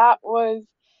that was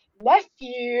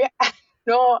nephew and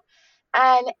not,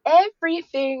 and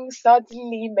everything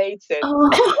suddenly made sense. Oh,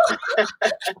 I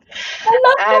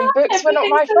love And that. books were not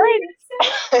Everything's my so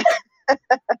friend.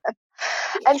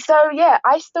 And so, yeah,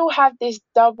 I still have this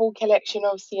double collection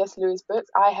of C.S. Lewis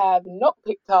books. I have not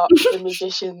picked up The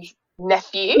Magician's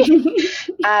Nephew.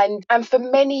 And for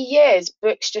many years,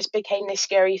 books just became this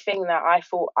scary thing that I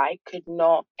thought I could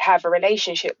not have a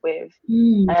relationship with.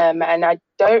 And I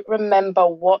don't remember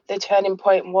what the turning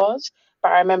point was,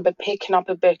 but I remember picking up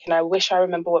a book, and I wish I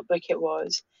remember what book it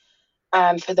was.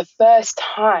 And for the first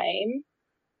time,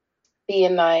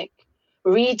 being like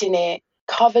reading it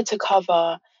cover to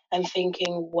cover and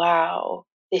thinking, wow,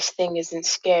 this thing isn't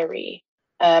scary.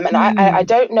 And I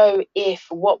don't know if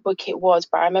what book it was,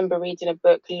 but I remember reading a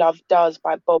book, Love Does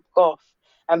by Bob Goff.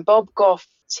 And Bob Goff,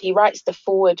 he writes the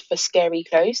foreword for Scary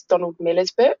Close, Donald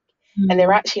Miller's book, and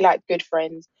they're actually like good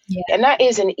friends. Yeah. And that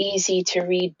is an easy to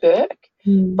read book.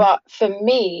 But for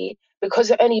me, because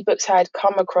the only books I had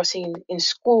come across in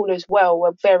school as well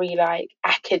were very like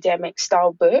academic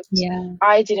style books. Yeah.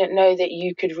 I didn't know that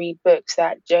you could read books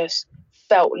that just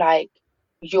felt like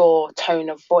your tone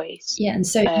of voice. Yeah, and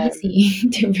so easy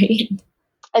to read.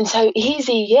 And so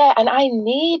easy, yeah. And I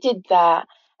needed that.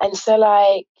 And so,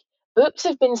 like, books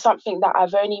have been something that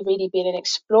I've only really been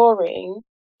exploring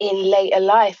in later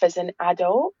life as an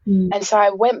adult. And so I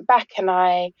went back and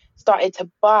I started to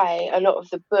buy a lot of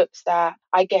the books that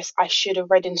I guess I should have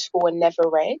read in school and never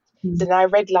read. So then I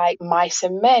read like Mice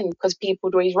and Men because people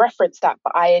would always reference that,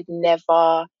 but I had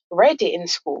never read it in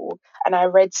school. And I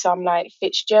read some like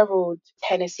Fitzgerald,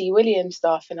 Tennessee Williams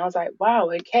stuff, and I was like, wow,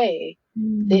 okay,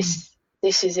 this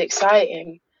is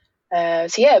exciting. So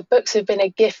yeah, books have been a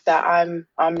gift that I'm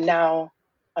now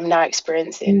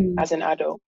experiencing as an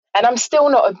adult, and I'm still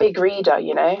not a big reader,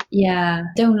 you know. Yeah,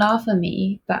 don't laugh at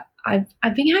me, but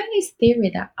I've been having this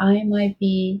theory that I might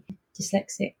be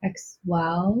dyslexic as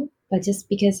well, but just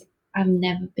because I've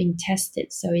never been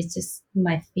tested, so it's just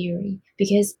my theory.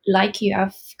 Because like you,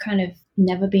 I've kind of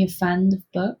never been fond of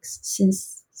books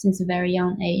since a very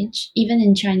young age. Even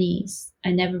in Chinese,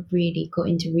 I never really got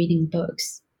into reading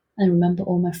books. I remember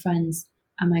all my friends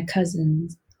and my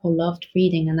cousins who loved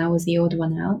reading, and I was the odd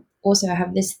one out. Also, I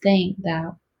have this thing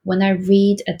that when I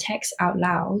read a text out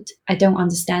loud, I don't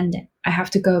understand it. I have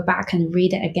to go back and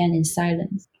read it again in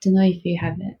silence. I don't know if you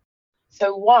have it.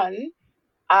 So one,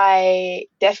 I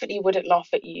definitely wouldn't laugh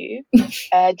at you.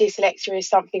 Dyslexia is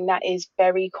something that is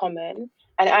very common.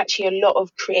 And actually, a lot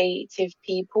of creative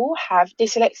people have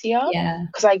dyslexia. Yeah.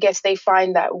 Because I guess they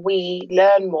find that we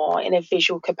learn more in a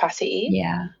visual capacity.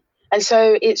 Yeah. And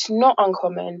so it's not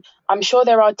uncommon. I'm sure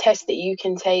there are tests that you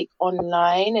can take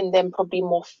online, and then probably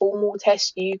more formal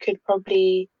tests you could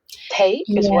probably take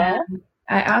as well.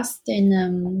 I asked in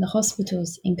the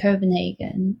hospitals in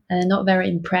Copenhagen, and they're not very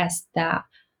impressed that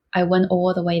I went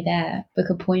all the way there, book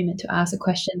appointment to ask a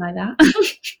question like that.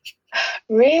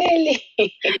 Really?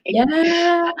 Yeah.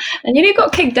 I nearly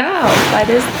got kicked out by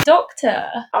this doctor.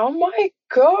 Oh my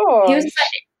God. He was like,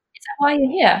 is that why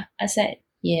you're here? I said,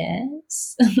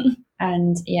 yes.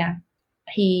 And yeah,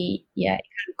 he kind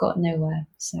of got nowhere.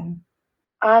 So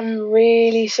I'm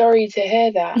really sorry to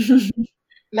hear that.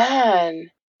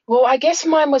 Man. Well, I guess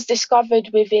mine was discovered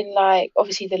within, like,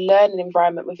 obviously the learning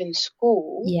environment within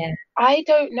school. yeah. I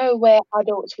don't know where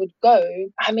adults would go.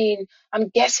 I mean, I'm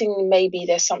guessing maybe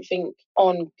there's something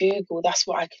on Google. That's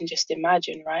what I can just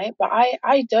imagine, right? But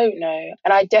I don't know.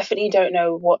 And I definitely don't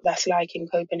know what that's like in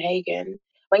Copenhagen.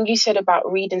 When you said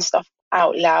about reading stuff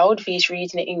out loud versus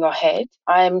reading it in your head,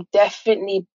 I'm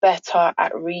definitely better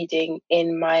at reading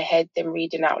in my head than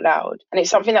reading out loud. And it's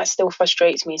something that still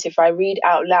frustrates me. So if I read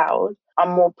out loud,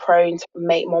 I'm more prone to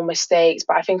make more mistakes,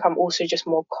 but I think I'm also just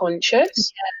more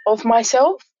conscious of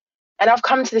myself. And I've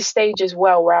come to the stage as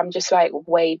well where I'm just like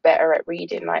way better at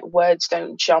reading. Like words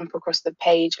don't jump across the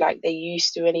page like they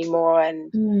used to anymore.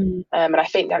 And I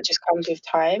think that just comes with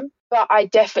time. But I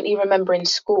definitely remember in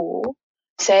school,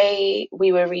 say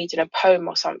we were reading a poem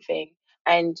or something,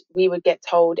 and we would get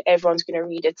told everyone's going to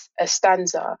read a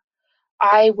stanza.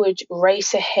 I would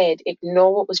race ahead,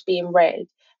 ignore what was being read,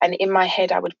 and in my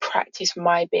head I would practice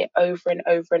my bit over and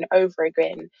over and over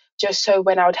again, just so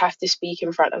when I would have to speak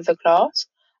in front of the class,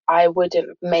 I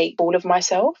wouldn't make all of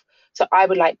myself. So I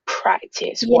would like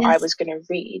practice what I Yes. was going to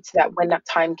read so that when that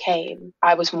time came,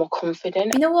 I was more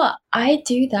confident. You know what? I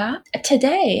do that.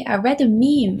 Today, I read a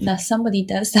meme that somebody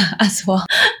does that as well.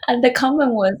 And the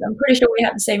comment was, I'm pretty sure we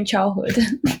had the same childhood.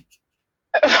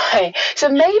 Right. So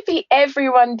maybe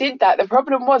everyone did that. The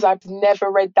problem was I've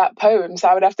never read that poem, so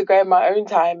I would have to go in my own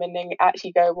time and then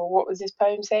actually go, well, what was this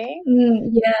poem saying?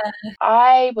 Yeah.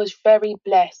 I was very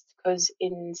blessed because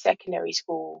in secondary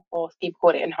school, or people call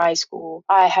it in high school,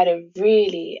 I had a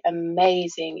really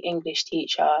amazing English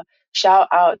teacher. Shout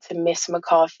out to Miss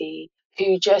McCarthy,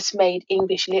 who just made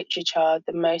English literature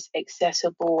the most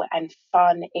accessible and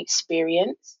fun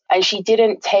experience. And she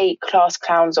didn't take class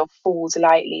clowns or fools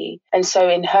lightly. And so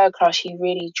in her class, she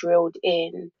really drilled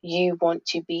in, you want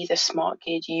to be the smart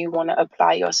kid, you want to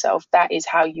apply yourself, that is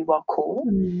how you are cool.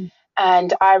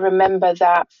 And I remember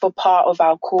that for part of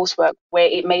our coursework, where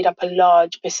it made up a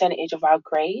large percentage of our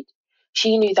grade,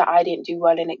 she knew that I didn't do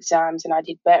well in exams and I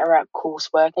did better at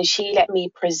coursework. And she let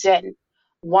me present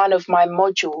one of my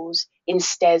modules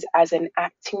instead as an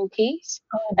acting piece.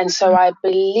 And so I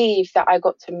believe that I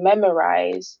got to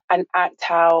memorize and act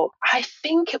out, I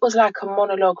think it was like a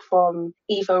monologue from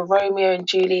either Romeo and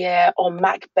Juliet or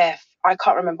Macbeth. I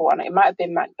can't remember one. It might have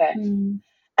been Macbeth.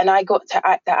 And I got to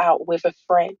act that out with a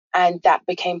friend, and that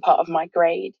became part of my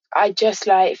grade. I just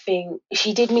like think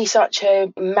she did me such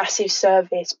a massive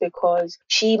service because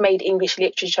she made English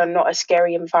literature not a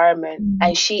scary environment,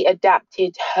 and she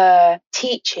adapted her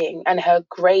teaching and her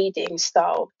grading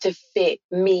style to fit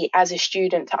me as a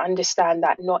student, to understand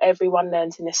that not everyone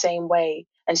learns in the same way.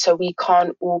 And so we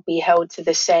can't all be held to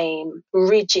the same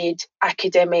rigid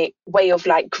academic way of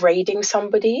like grading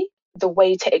somebody, the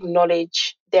way to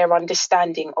acknowledge their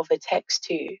understanding of a text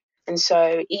too. And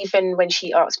so even when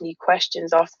she asked me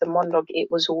questions after the monologue, it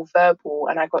was all verbal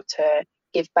and I got to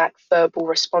give back verbal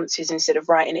responses instead of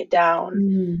writing it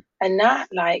down. And that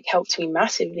like helped me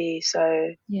massively.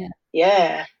 So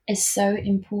yeah. It's so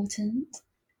important.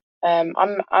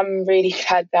 I'm really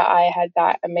glad that I had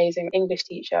that amazing English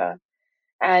teacher.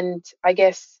 And I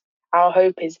guess our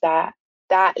hope is that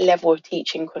that level of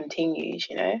teaching continues,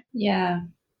 you know?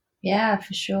 Yeah,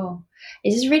 for sure.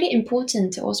 It is really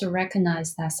important to also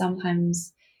recognize that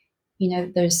sometimes,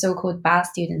 those so-called bad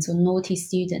students or naughty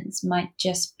students might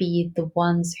just be the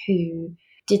ones who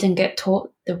didn't get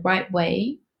taught the right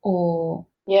way, or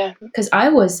because I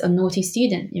was a naughty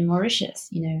student in Mauritius,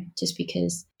 just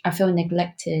because I feel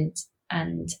neglected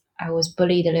and I was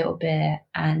bullied a little bit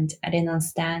and I didn't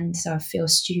understand, so I feel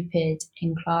stupid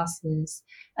in classes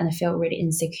and I felt really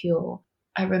insecure.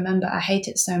 I remember I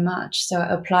hated it so much. So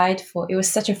I applied for, it was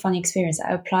such a funny experience.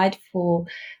 I applied for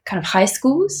kind of high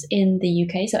schools in the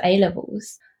UK, so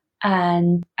A-levels,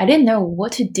 and I didn't know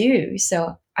what to do.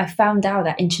 So I found out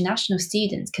that international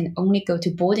students can only go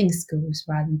to boarding schools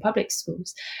rather than public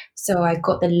schools. So I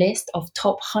got the list of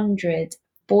top 100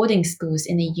 boarding schools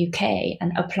in the UK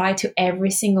and applied to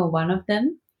every single one of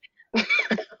them.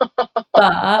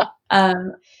 But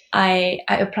I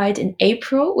applied in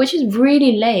April, which is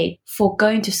really late for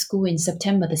going to school in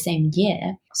September the same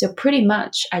year. So pretty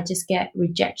much I just get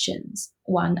rejections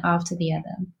one after the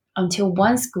other until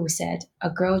one school said a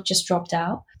girl just dropped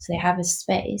out, so they have a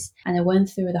space. And I went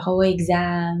through the whole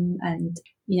exam and,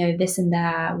 this and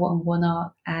that, what and what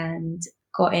not, and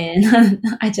got in.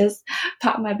 I just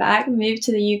packed my bag and moved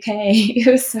to the UK.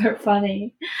 It was so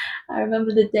funny. I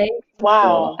remember the day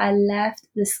before I left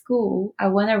the school, I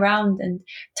went around and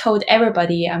told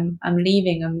everybody I'm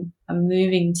leaving. I'm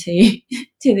moving to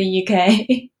the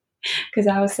UK because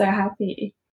I was so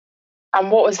happy.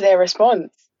 And what was their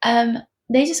response?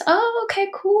 They just, oh, okay,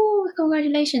 cool,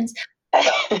 congratulations.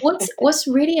 What's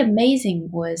really amazing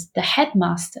was the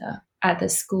headmaster at the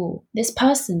school. This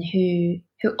person who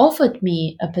offered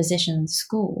me a position in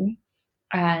school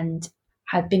and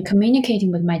had been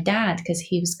communicating with my dad because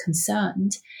he was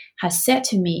concerned, has said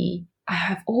to me, I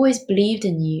have always believed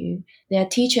in you. There are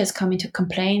teachers coming to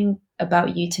complain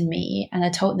about you to me, and I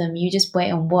told them, you just wait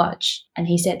and watch. And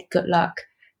he said, good luck.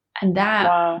 And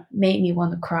that made me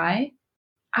want to cry.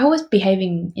 I was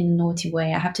behaving in a naughty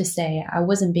way, I have to say. I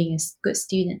wasn't being a good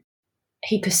student.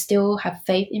 He could still have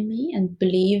faith in me and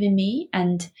believe in me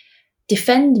and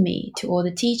defend me to all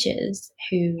the teachers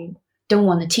who don't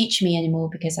want to teach me anymore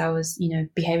because I was,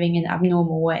 behaving in an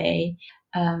abnormal way.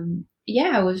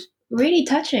 It was really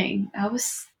touching. I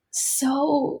was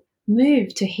so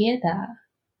moved to hear that.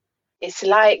 It's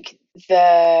like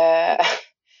the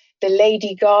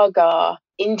Lady Gaga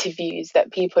interviews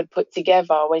that people had put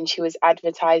together when she was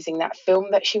advertising that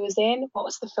film that she was in. What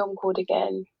was the film called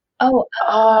again?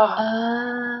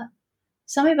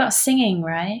 Something about singing,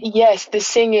 right? Yes, the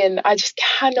singing. I just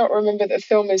cannot remember what the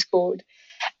film is called.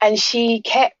 And she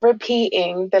kept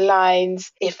repeating the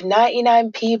lines, if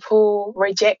 99 people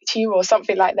reject you or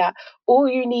something like that, all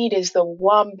you need is the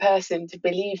one person to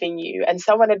believe in you. And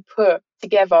someone had put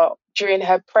together during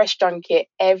her press junket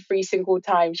every single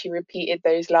time she repeated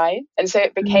those lines. And so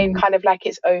it became kind of like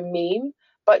its own meme.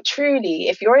 But truly,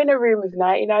 if you're in a room with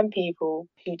 99 people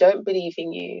who don't believe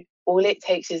in you, all it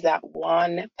takes is that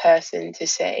one person to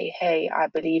say, hey, I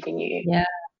believe in you. Yeah.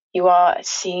 You are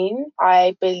seen.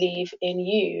 I believe in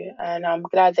you. And I'm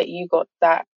glad that you got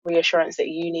that reassurance that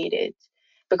you needed.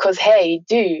 Because, hey,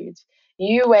 dude,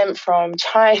 you went from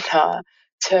China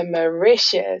to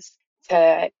Mauritius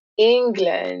to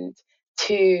England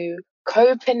to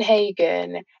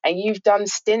Copenhagen, and you've done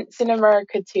stints in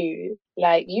America too.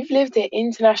 Like, you've lived an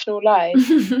international life.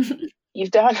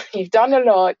 You've done a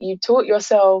lot. You've taught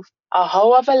yourself a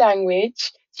whole other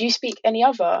language. Do you speak any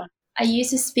other? I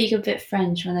used to speak a bit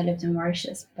French when I lived in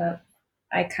Mauritius, but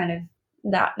I kind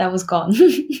of, that was gone.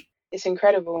 It's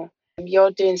incredible.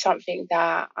 You're doing something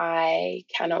that I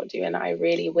cannot do, and I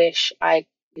really wish I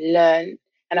learned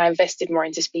and I invested more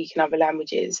into speaking other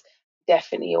languages.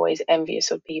 Definitely always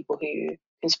envious of people who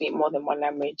can speak more than one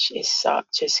language. It's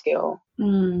such a skill.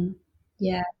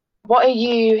 Yeah. What are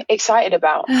you excited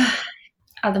about?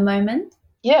 At the moment?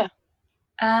 Yeah.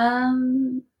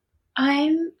 I'm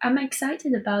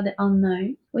excited about the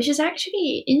unknown, which is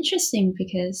actually interesting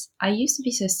because I used to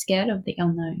be so scared of the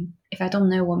unknown. If I don't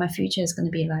know what my future is going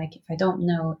to be like, if I don't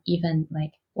know even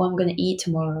like what I'm going to eat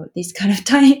tomorrow, these kind of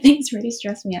tiny things really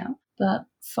stress me out. But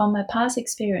from my past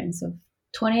experience of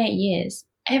 28 years,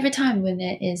 every time when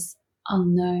there is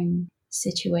unknown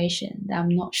situation that I'm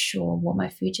not sure what my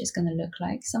future is going to look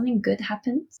like, something good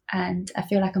happens, and I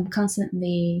feel like I'm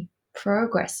constantly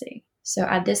progressing. So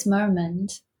at this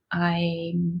moment,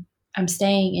 I'm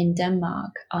staying in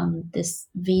Denmark on this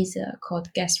visa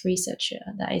called guest researcher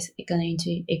that is going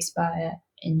to expire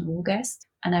in August.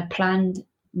 And I planned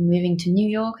moving to New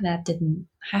York. That didn't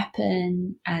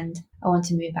happen. And I want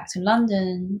to move back to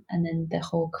London. And then the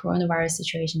whole coronavirus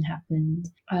situation happened.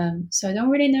 So I don't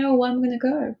really know where I'm going to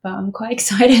go, but I'm quite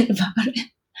excited about it.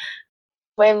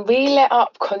 When we let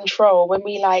up control, when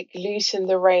we like loosen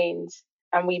the reins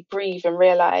and we breathe and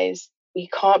realize we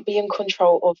can't be in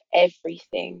control of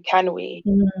everything, can we?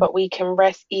 But we can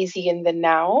rest easy in the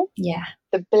now. Yeah.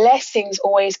 The blessings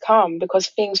always come because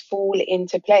things fall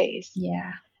into place.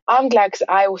 Yeah. I'm glad because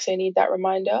I also need that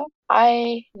reminder.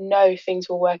 I know things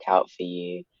will work out for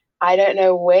you. I don't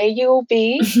know where you'll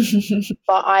be,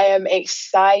 but I am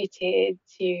excited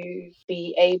to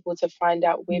be able to find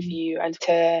out with you and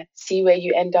to see where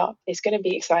you end up. It's going to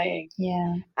be exciting.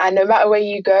 Yeah. And no matter where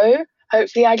you go,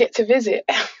 hopefully I get to visit.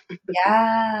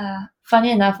 Yeah.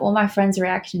 Funny enough, all my friends'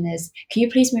 reaction is, can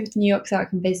you please move to New York so I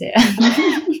can visit?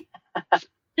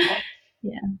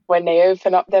 Yeah. When they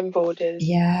open up them borders.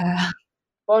 Yeah.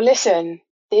 Well, listen,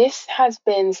 this has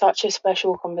been such a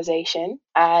special conversation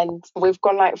and we've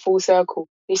gone like full circle.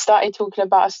 We started talking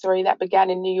about a story that began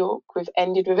in New York. We've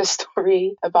ended with a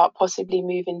story about possibly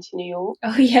moving to New York.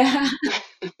 Oh, yeah.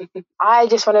 I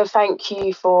just want to thank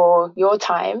you for your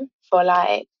time, for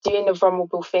like doing the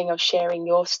vulnerable thing of sharing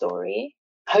your story.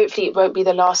 Hopefully it won't be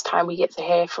the last time we get to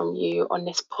hear from you on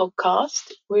this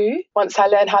podcast. Woo, once I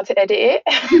learn how to edit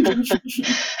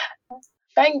it.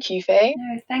 Thank you, Faye.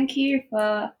 No, thank you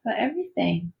for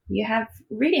everything. You have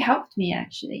really helped me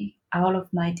actually out of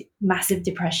my massive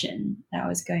depression that I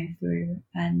was going through.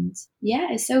 And yeah,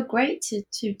 it's so great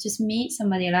to just meet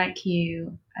somebody like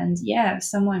you and yeah,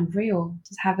 someone real,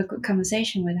 just have a good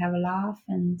conversation with, have a laugh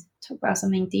and talk about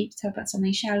something deep, talk about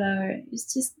something shallow.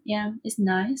 It's just, yeah, it's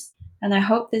nice. And I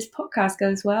hope this podcast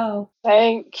goes well.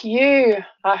 Thank you.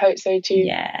 I hope so too.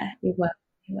 Yeah, it will.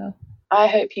 It will. I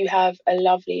hope you have a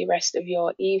lovely rest of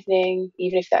your evening,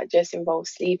 even if that just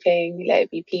involves sleeping. Let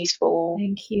it be peaceful.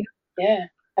 Thank you. Yeah.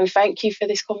 And thank you for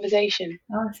this conversation.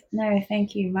 Oh, no,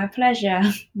 thank you. My pleasure.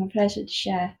 My pleasure to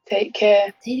share. Take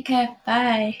care. Take care.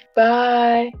 Bye.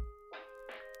 Bye.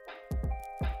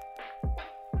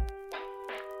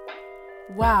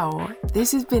 Wow,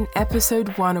 this has been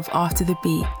episode 1 of After the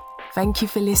Beat. Thank you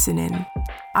for listening.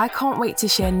 I can't wait to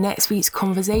share next week's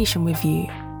conversation with you.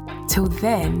 Till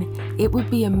then, it would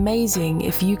be amazing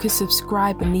if you could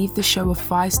subscribe and leave the show a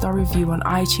 5-star review on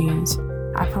iTunes.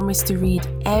 I promise to read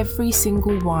every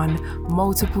single one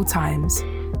multiple times.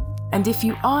 And if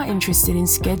you are interested in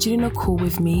scheduling a call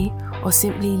with me or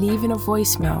simply leaving a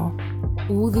voicemail,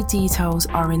 all the details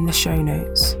are in the show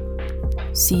notes.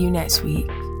 See you next week.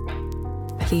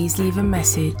 Please leave a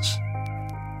message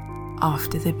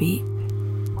after the beat.